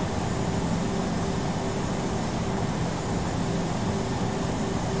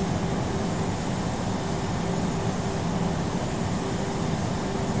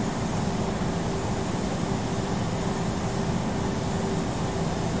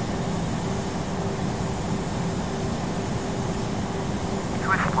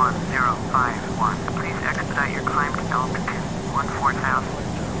 Swiss 1051, please expedite your climb to altitude 14,000.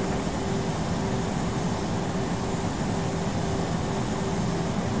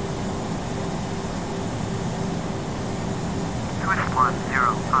 Swiss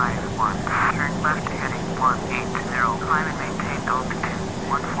 1051, turn left to heading 180, climb and maintain altitude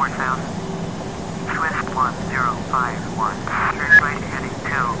 14,000. Swiss 1051, turn right to heading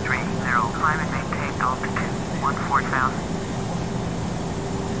 230, climb and maintain altitude 14,000.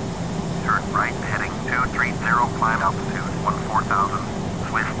 Turn right heading 230, climb altitude 14,000.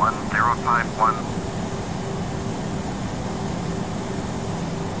 Swiss 1051.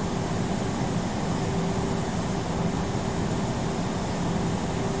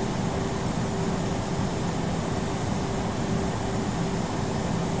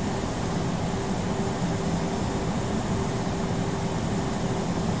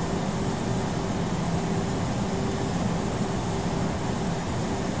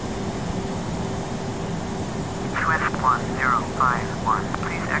 Swiss 1051,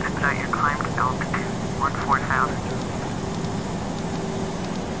 please expedite your climb to altitude 14,000.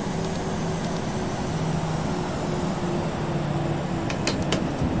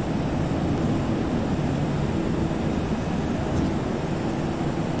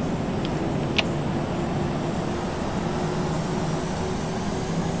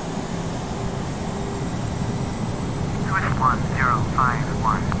 Swiss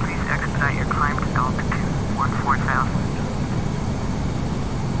 1051, please expedite your climb to altitude 14,000.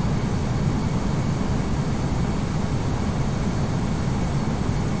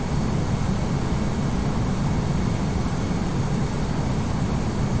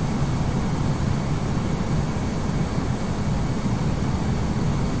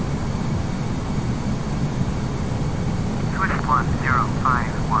 Swiss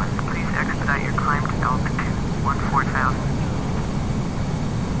 1051, please expedite your climb to altitude 14,000.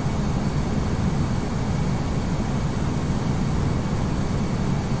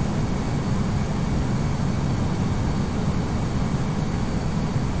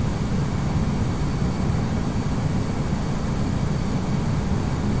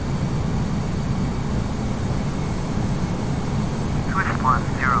 Swiss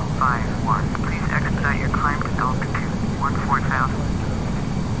 1051, please expedite your climb to altitude 14,000.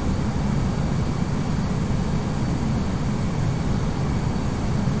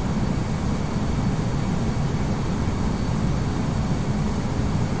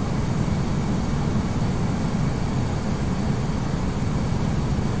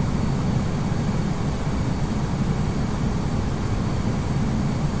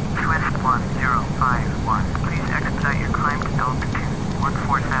 Swiss 1051, please expedite your climb to altitude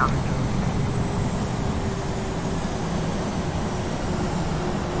 14,000.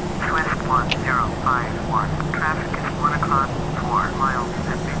 Swiss 1051, traffic is 1 o'clock, 4 miles,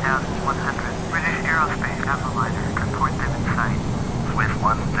 50,100. British Aerospace Avioliner, report them in sight. Swiss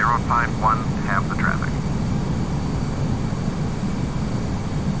 1051, have the traffic.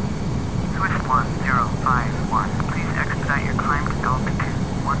 Swiss 1051, please expedite your climb to altitude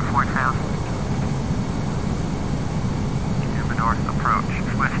 14,000. To the north approach,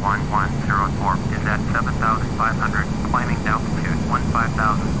 Swiss 1104 is at 7,500, climbing altitude 15,000.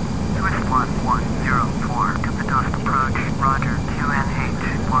 Swiss 1104, to the north approach, roger,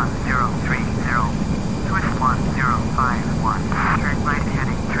 QNH 1030. Swiss 1051, turn right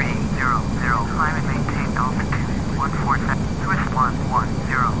heading 300, climb and maintain altitude 14,000. Swiss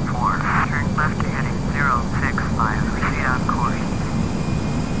 1104, turn left heading 065, proceed on course.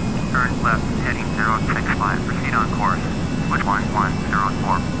 Turn left heading 065, proceed on course. Swiss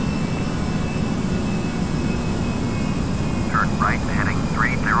 1104. Turn right heading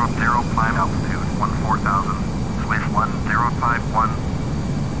 300, climb altitude 14,000. Swiss 1051.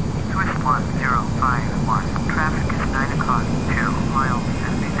 Swiss 1051, traffic is 9 o'clock, 2 miles,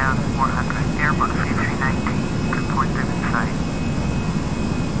 50,400. Airbus A319, report them in sight.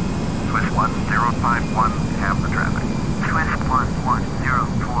 Swiss 1051, have the traffic. Swiss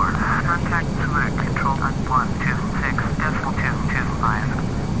 1104, contact Zurich, control on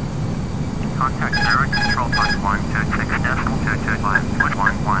 126.225. Contact Zurich control point 126.225. Swiss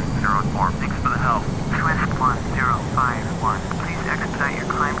 1104, thanks for the help. Swiss 1051, please expedite your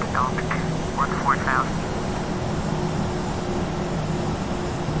climb to altitude 14,000.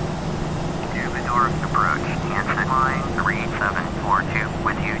 North approach, Hansen line 3742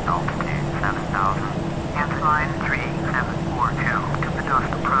 with you, altitude 7000. Hansen line 3742, Tupados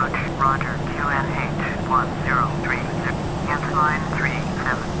approach, Roger, QNH 1036. Hansen line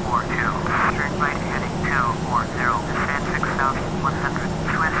 3742, turn right heading 240, descend 6100,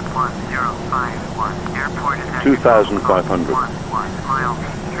 twist 1051, airport is at 2,500. 11 miles,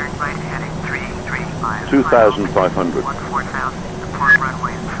 turn right heading 335, 2,500. 14,000, depart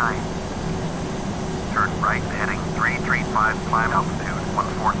runway in sight. Turn right heading 335, climb altitude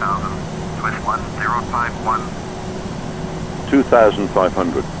 14,000, twist 1051, 2,500.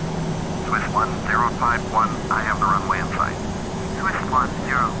 twist 1051, I have the runway in sight. Twist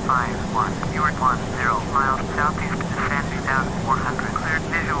 1051, Stewart 10 miles southeast, descend 2,400, cleared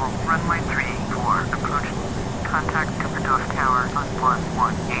visual, runway 34, approach, contact Tupados Tower on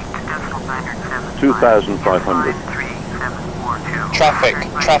 118.975. 2,500. 3742. Traffic,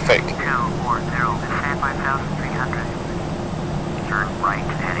 traffic. 240, descend 5,300. Turn right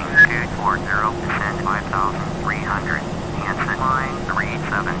heading 240, descend 5,300. Hansen line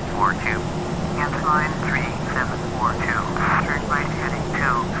 3742. Hansen line 3742. Turn right heading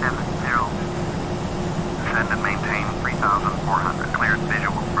 270. Descend and maintain 3,400. Cleared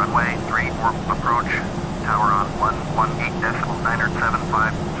visual. Runway 34 approach. Tower on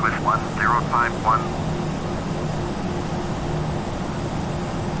 118.975. Twist 1051.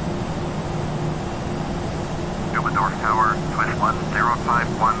 North Tower, twist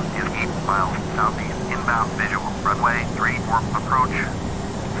 1051 is 8 miles southeast, inbound visual, runway 34 approach,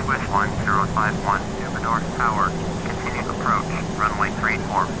 twist 1051, North Tower, continue approach, runway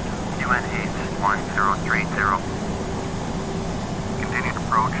 34, QNH 1030, continue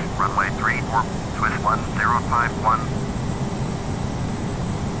approach, runway 34, twist 1051,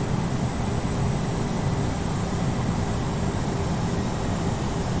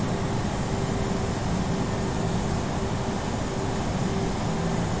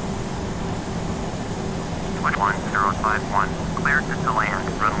 1051, cleared to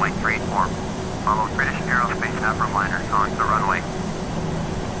land, runway 34. Follow British Aerospace Avroliner on the runway.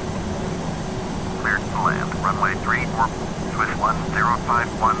 Cleared to land, runway 34, twist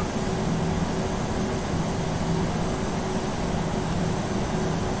 1051.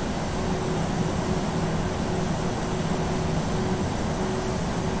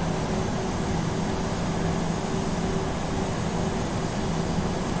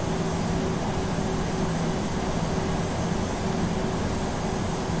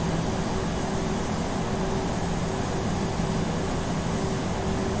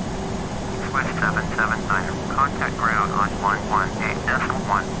 Twist 779, contact ground on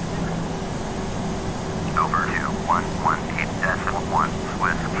 118.1. Over to 118.1,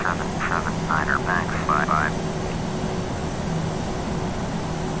 twist 779er, banks 55.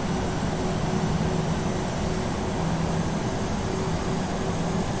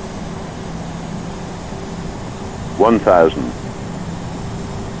 One thousand.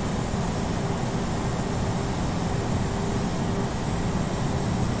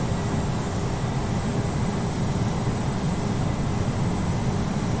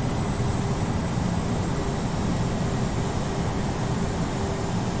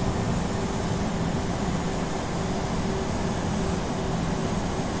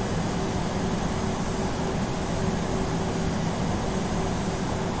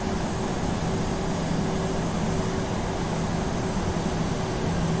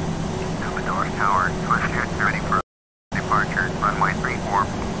 Tower, twist 2 ready for departure, runway 34,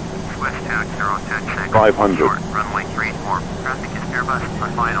 twist 2026, 500. short, runway 34, traffic is Airbus on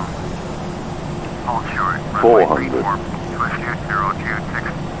final, hold short, runway 400. 34, twist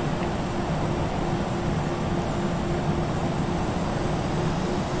 2026,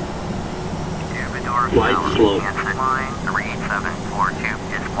 Flight slow. Hansen line 3742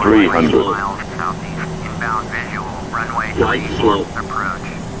 is 300. 1 miles southeast, inbound visual, runway Flight 34, slow. approach.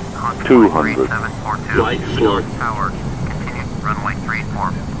 200. 3742. Flight slow. North Tower. Continue. Runway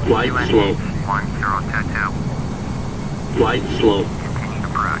 34. Flight slow. 1022. Flight slow. Continue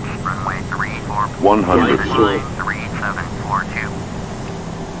approach. Runway 34. 100. Flight slow. 3742.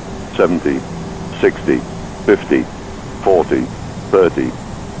 70, 60, 50, 40, 30,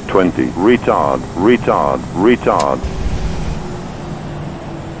 20. Retard, retard, retard.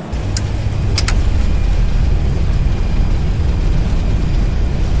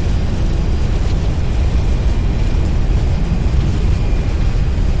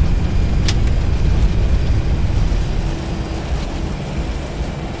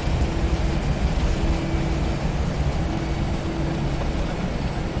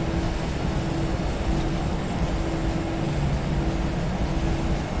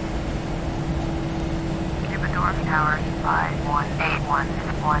 Tower 5181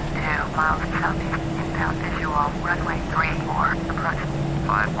 12 miles southeast. Inbound visual. Runway 34. Approach.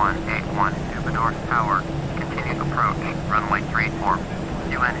 5181 Troubadour Tower. Continue approach. Runway 34.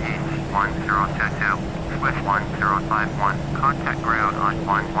 UNH 1022. Swiss 1051. Contact ground on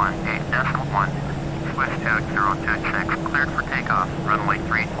 118.1. Swiss 2026. Cleared for takeoff. Runway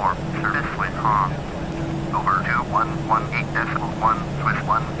 34. Service with Hong. Over 2118.1. Swiss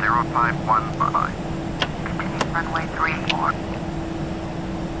 1051. Bye-bye. Continue runway 34.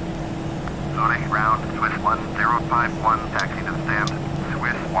 Zurich ground. Swiss 1051. Taxi to stand.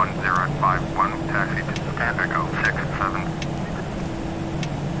 Swiss 1051. Taxi to stand. Echo 67.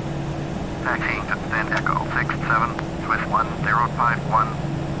 Taxi to stand. Echo 67. Swiss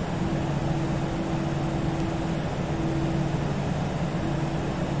 1051.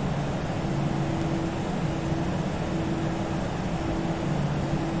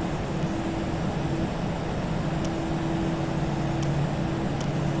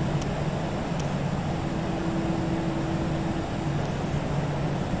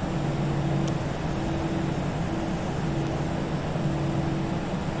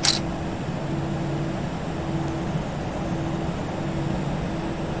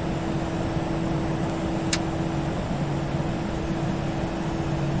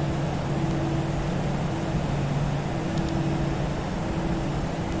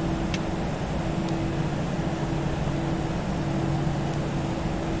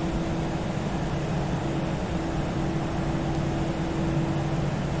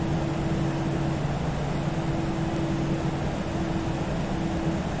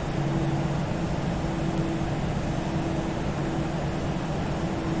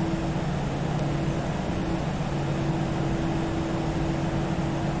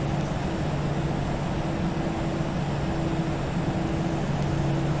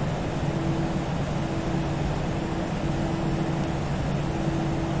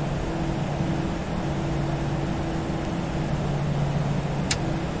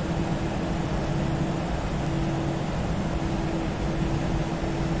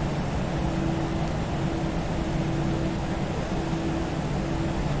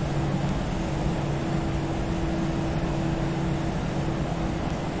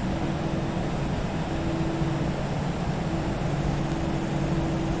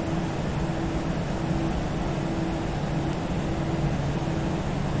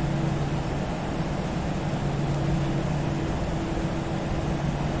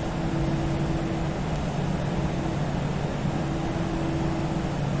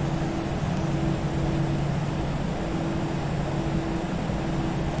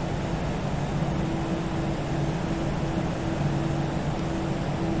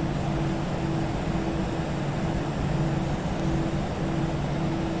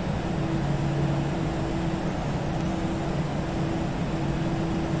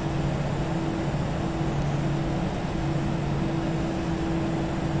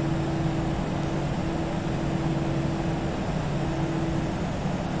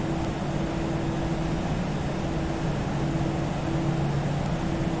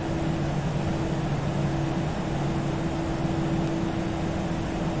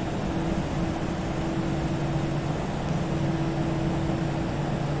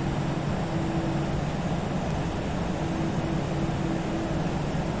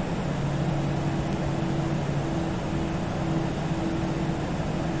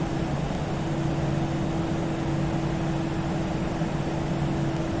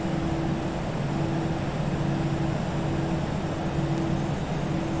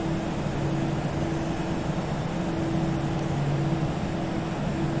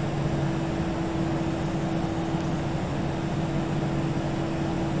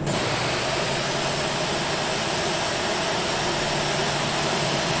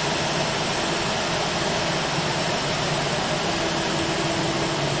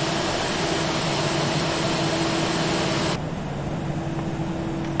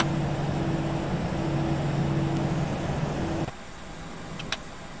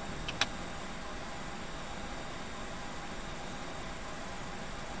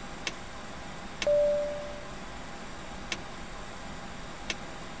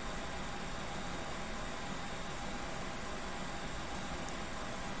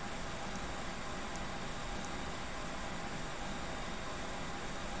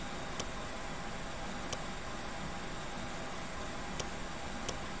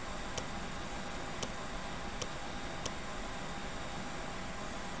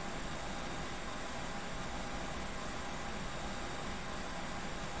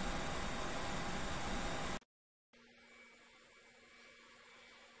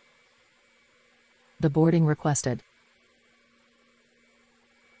 The boarding requested.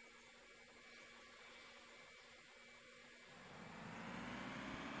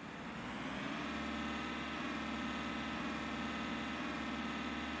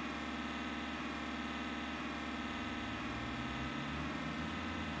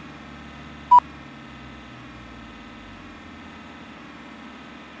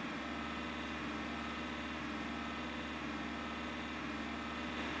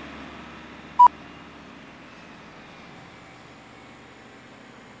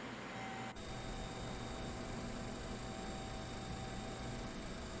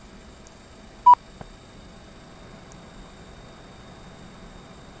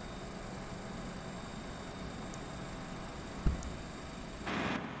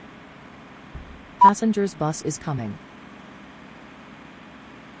 Passengers bus is coming.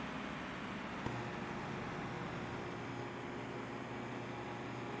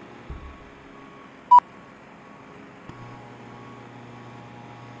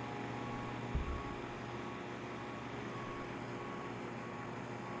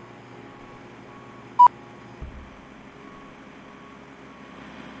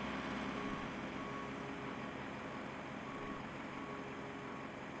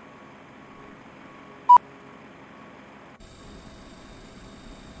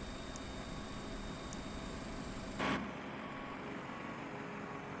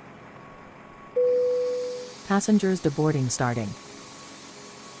 Passengers deboarding starting.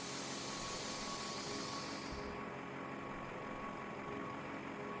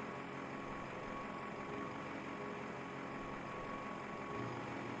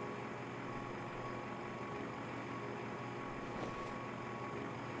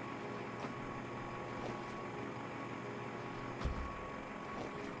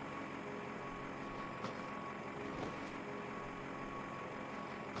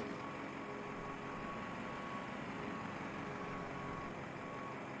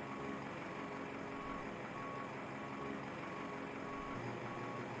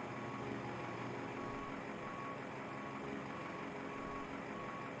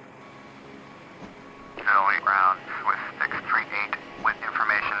 Philly ground, Swiss 638 with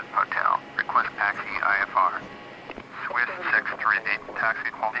information hotel. Request taxi IFR. Swiss 638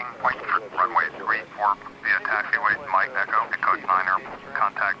 taxi holding point for runway 34 via taxiway Mike Echo, code 9er,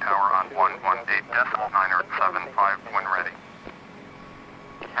 contact tower on 118.9 or 75.